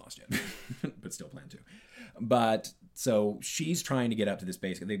haven't seen Lost yet, but still plan to. But so she's trying to get up to this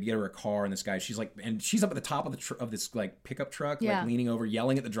base. They get her a car, and this guy, she's like, and she's up at the top of this like pickup truck, like leaning over,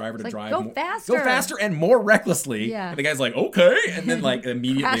 yelling at the driver to drive go faster and more recklessly. Yeah. And the guy's like, okay, and then like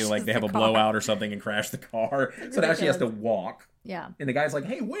immediately like they have a blowout or something and crash the car. So now she has to walk. Yeah. And the guy's like,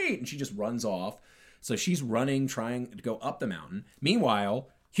 hey, wait, and she just runs off. So she's running, trying to go up the mountain. Meanwhile,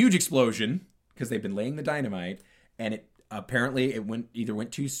 huge explosion because they've been laying the dynamite, and it apparently either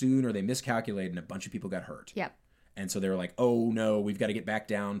went too soon or they miscalculated, and a bunch of people got hurt. Yep. And so they were like, oh no, we've got to get back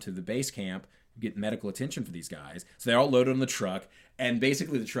down to the base camp, get medical attention for these guys. So they're all loaded on the truck, and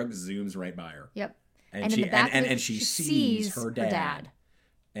basically the truck zooms right by her. Yep. And she sees her dad.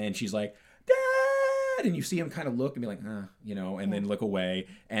 And she's like, Dad! And you see him kind of look and be like, and then look away,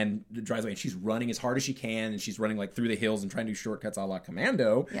 and drives away. And she's running as hard as she can, and she's running like through the hills and trying to do shortcuts a la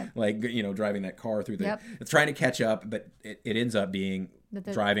Commando, like, driving that car through it's trying to catch up, but it ends up being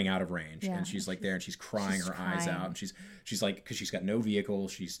driving out of range. And she's like there, and she's crying her eyes out, and she's like, because she's got no vehicle,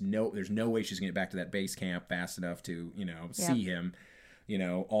 there's no way she's gonna get back to that base camp fast enough to see him.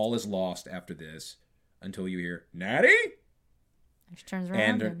 All is lost after this until you hear Natty. She turns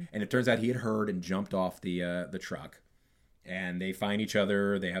around, and it turns out he had heard and jumped off the truck, and they find each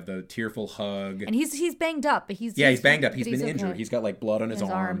other. They have the tearful hug, and he's banged up, but he's banged up. He's been injured. He's got like blood on his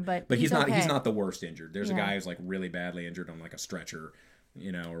arm, but he's not. Okay. He's not the worst injured. There's a guy who's like really badly injured on like a stretcher,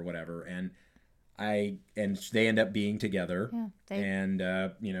 or whatever. And they end up being together. Yeah,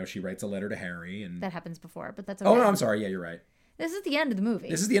 and she writes a letter to Harry, and that happens before, but that's okay. Oh no, I'm sorry. Yeah, you're right. This is the end of the movie.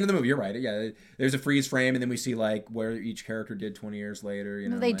 You're right. Yeah, there's a freeze frame, and then we see like where each character did 20 years later.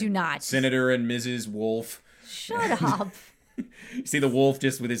 No, they like do not. Senator and Mrs. Wolf. Shut up. You see the wolf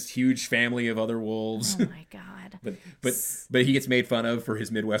just with his huge family of other wolves. Oh my god. but he gets made fun of for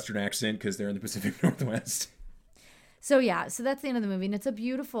his Midwestern accent because they're in the Pacific Northwest. So that's the end of the movie, and it's a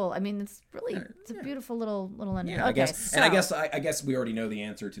beautiful. I mean, it's a beautiful little ending. Yeah, okay, I guess we already know the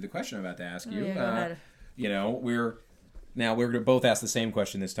answer to the question I'm about to ask you. Yeah, go ahead. We're going to both ask the same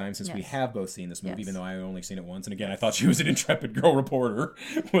question this time, since we have both seen this movie, even though I've only seen it once. And again, I thought she was an intrepid girl reporter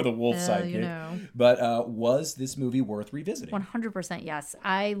with a wolf sidekick. But was this movie worth revisiting? 100% yes.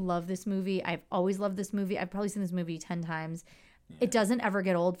 I love this movie. I've always loved this movie. I've probably seen this movie 10 times. Yeah. It doesn't ever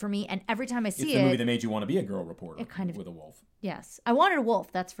get old for me. And every time I see it's the movie that made you want to be a girl reporter with a wolf. Yes. I wanted a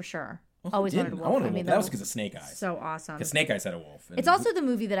wolf, that's for sure. Always wanted a wolf. That was because of Snake Eyes. So awesome. Because Snake Eyes had a wolf. It's also the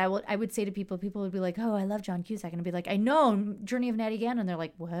movie that I would say to people. People would be like, "Oh, I love John Cusack," and I'd be like, "I know Journey of Natty Gann," and they're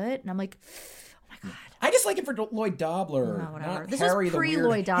like, "What?" And I'm like, "Oh my god." I just like it for Lloyd Dobler. No, whatever. Not this Harry was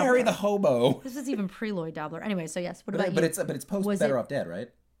pre-Lloyd Dobler. Harry the hobo. This was even pre-Lloyd Dobler. Anyway, so yes. What about you? But it's post Better Off Dead,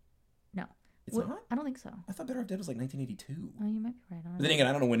 right? No. It's not? I don't think so. I thought Better Off Dead was like 1982. Oh, you might be right. But then again,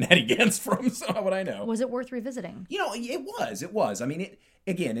 I don't know when Natty Gann's from, so how would I know? Was it worth revisiting? It was. I mean,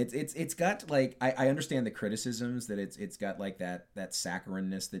 it's got like I understand the criticisms that it's got like that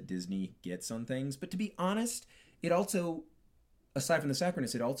saccharine-ness that Disney gets on things, but to be honest, it also, aside from the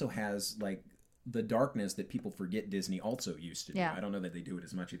saccharine-ness, it also has like the darkness that people forget Disney also used to do. I don't know that they do it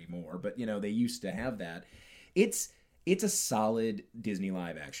as much anymore, but they used to have that. It's a solid Disney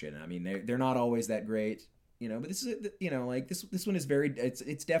live action. I mean, they're not always that great, but this is like this one is very.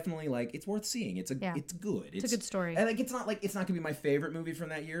 It's definitely like it's worth seeing. It's good. It's a good story. And like it's not gonna be my favorite movie from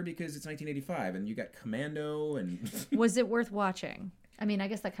that year because it's 1985 and you got Commando and. Was it worth watching? I mean, I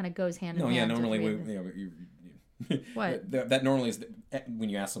guess that kind of goes hand in hand. No, yeah, normally what? That normally is when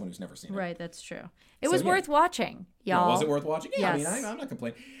you ask someone who's never seen it. Right, that's true. It was worth watching, y'all. Was it worth watching? Yeah, yes. I mean, I'm not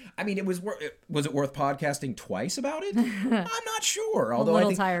complaining. I mean, was it worth podcasting twice about it? I'm not sure. Although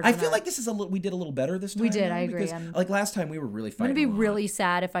I feel like this is we did a little better this time. We did, I agree. Because, like last time we were really fighting. I'm going to be really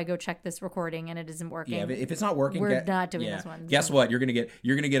sad if I go check this recording and it isn't working. Yeah, if it's not working, we're not doing this one. Guess what? You're gonna get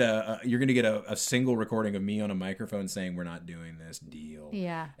a single recording of me on a microphone saying we're not doing this deal.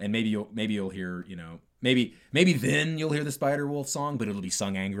 Yeah. And maybe you'll hear Maybe then you'll hear the Spider-Wolf song, but it'll be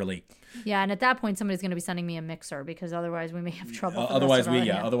sung angrily. Yeah, and at that point, somebody's going to be sending me a mixer because otherwise we may have trouble.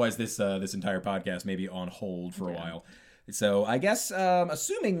 Otherwise this entire podcast may be on hold for a while. So I guess,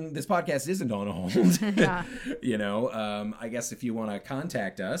 assuming this podcast isn't on hold, I guess if you want to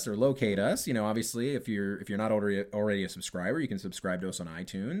contact us or locate us, obviously if you're not already a subscriber, you can subscribe to us on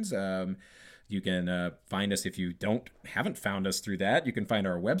iTunes. You can find us if you haven't found us through that. You can find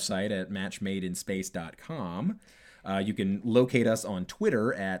our website at matchmadeinspace.com. You can locate us on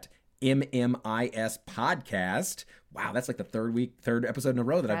Twitter at MMIS Podcast. Wow, that's like the third episode in a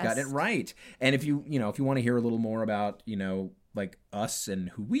row that I've gotten it right. And if you want to hear a little more about, like us and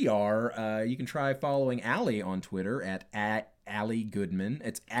who we are, you can try following Allie on Twitter at Allie Goodman.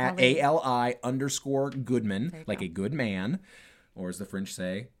 It's at ALI_Goodman, like a good man, or as the French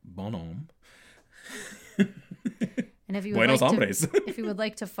say, bonhomme. And if you would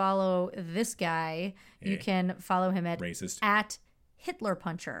like to follow this guy, you can follow him at Hitler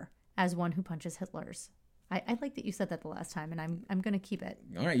Puncher, as one who punches Hitlers. I like that you said that the last time, and I'm going to keep it.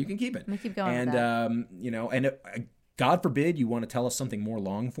 All right, you can keep it. I'm going to keep going. And God forbid you want to tell us something more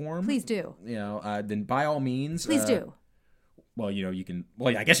long form. Please do. Then by all means. Please do. Well, you can.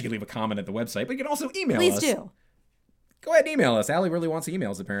 Well, I guess you can leave a comment at the website, but you can also email us. Please do. Go ahead and email us. Allie really wants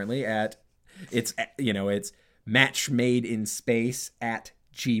emails apparently it's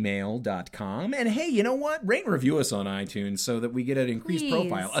matchmadeinspace@gmail.com. And hey, you know what? Rate and review us on iTunes so that we get an increased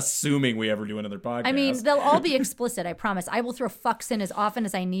profile, assuming we ever do another podcast. I mean, they'll all be explicit, I promise. I will throw fucks in as often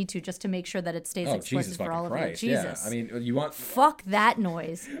as I need to just to make sure that it stays explicit for all of you. Jesus. Yeah. I mean, you want... Fuck that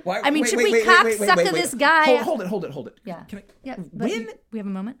noise. Should we cocksucker this guy? Hold it. Yeah. We have a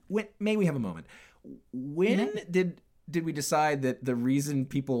moment? May we have a moment? When did we decide that the reason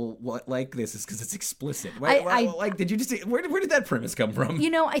people like this is because it's explicit? Did you just where did that premise come from?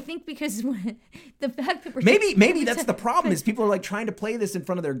 I think because the fact that maybe that's the problem is people are like trying to play this in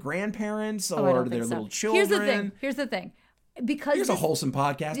front of their grandparents or their little children. Here's the thing. Because here's a wholesome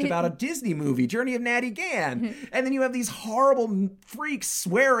podcast about a Disney movie, Journey of Natty Gann, and then you have these horrible freaks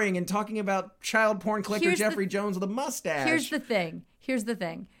swearing and talking about child porn collector Jeffrey Jones with a mustache. Here's the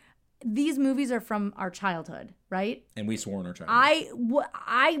thing. These movies are from our childhood, right? And we swore in our childhood.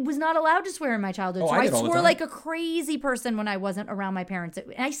 I was not allowed to swear in my childhood, so I swore like a crazy person when I wasn't around my parents.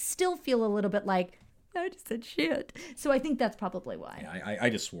 And I still feel a little bit like, I just said shit. So I think that's probably why. Yeah,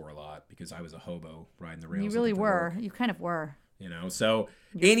 I just swore a lot because I was a hobo riding the rails. You really were. You kind of were. So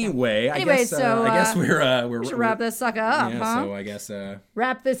anyway, I guess we should wrap this sucker up, huh? So I guess...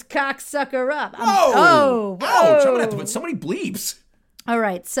 wrap this cocksucker up. Whoa! Ouch! I'm going to have to put so many bleeps. All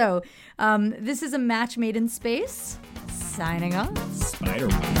right, so this is a match made in space. Signing off.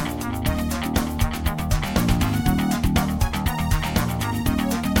 Spider-Man.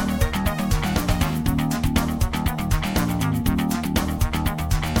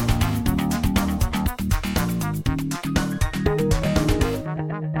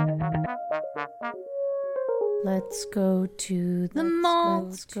 Let's go to the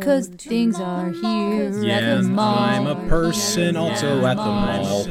mall, because things are here. Yes, I'm a person also at the mall.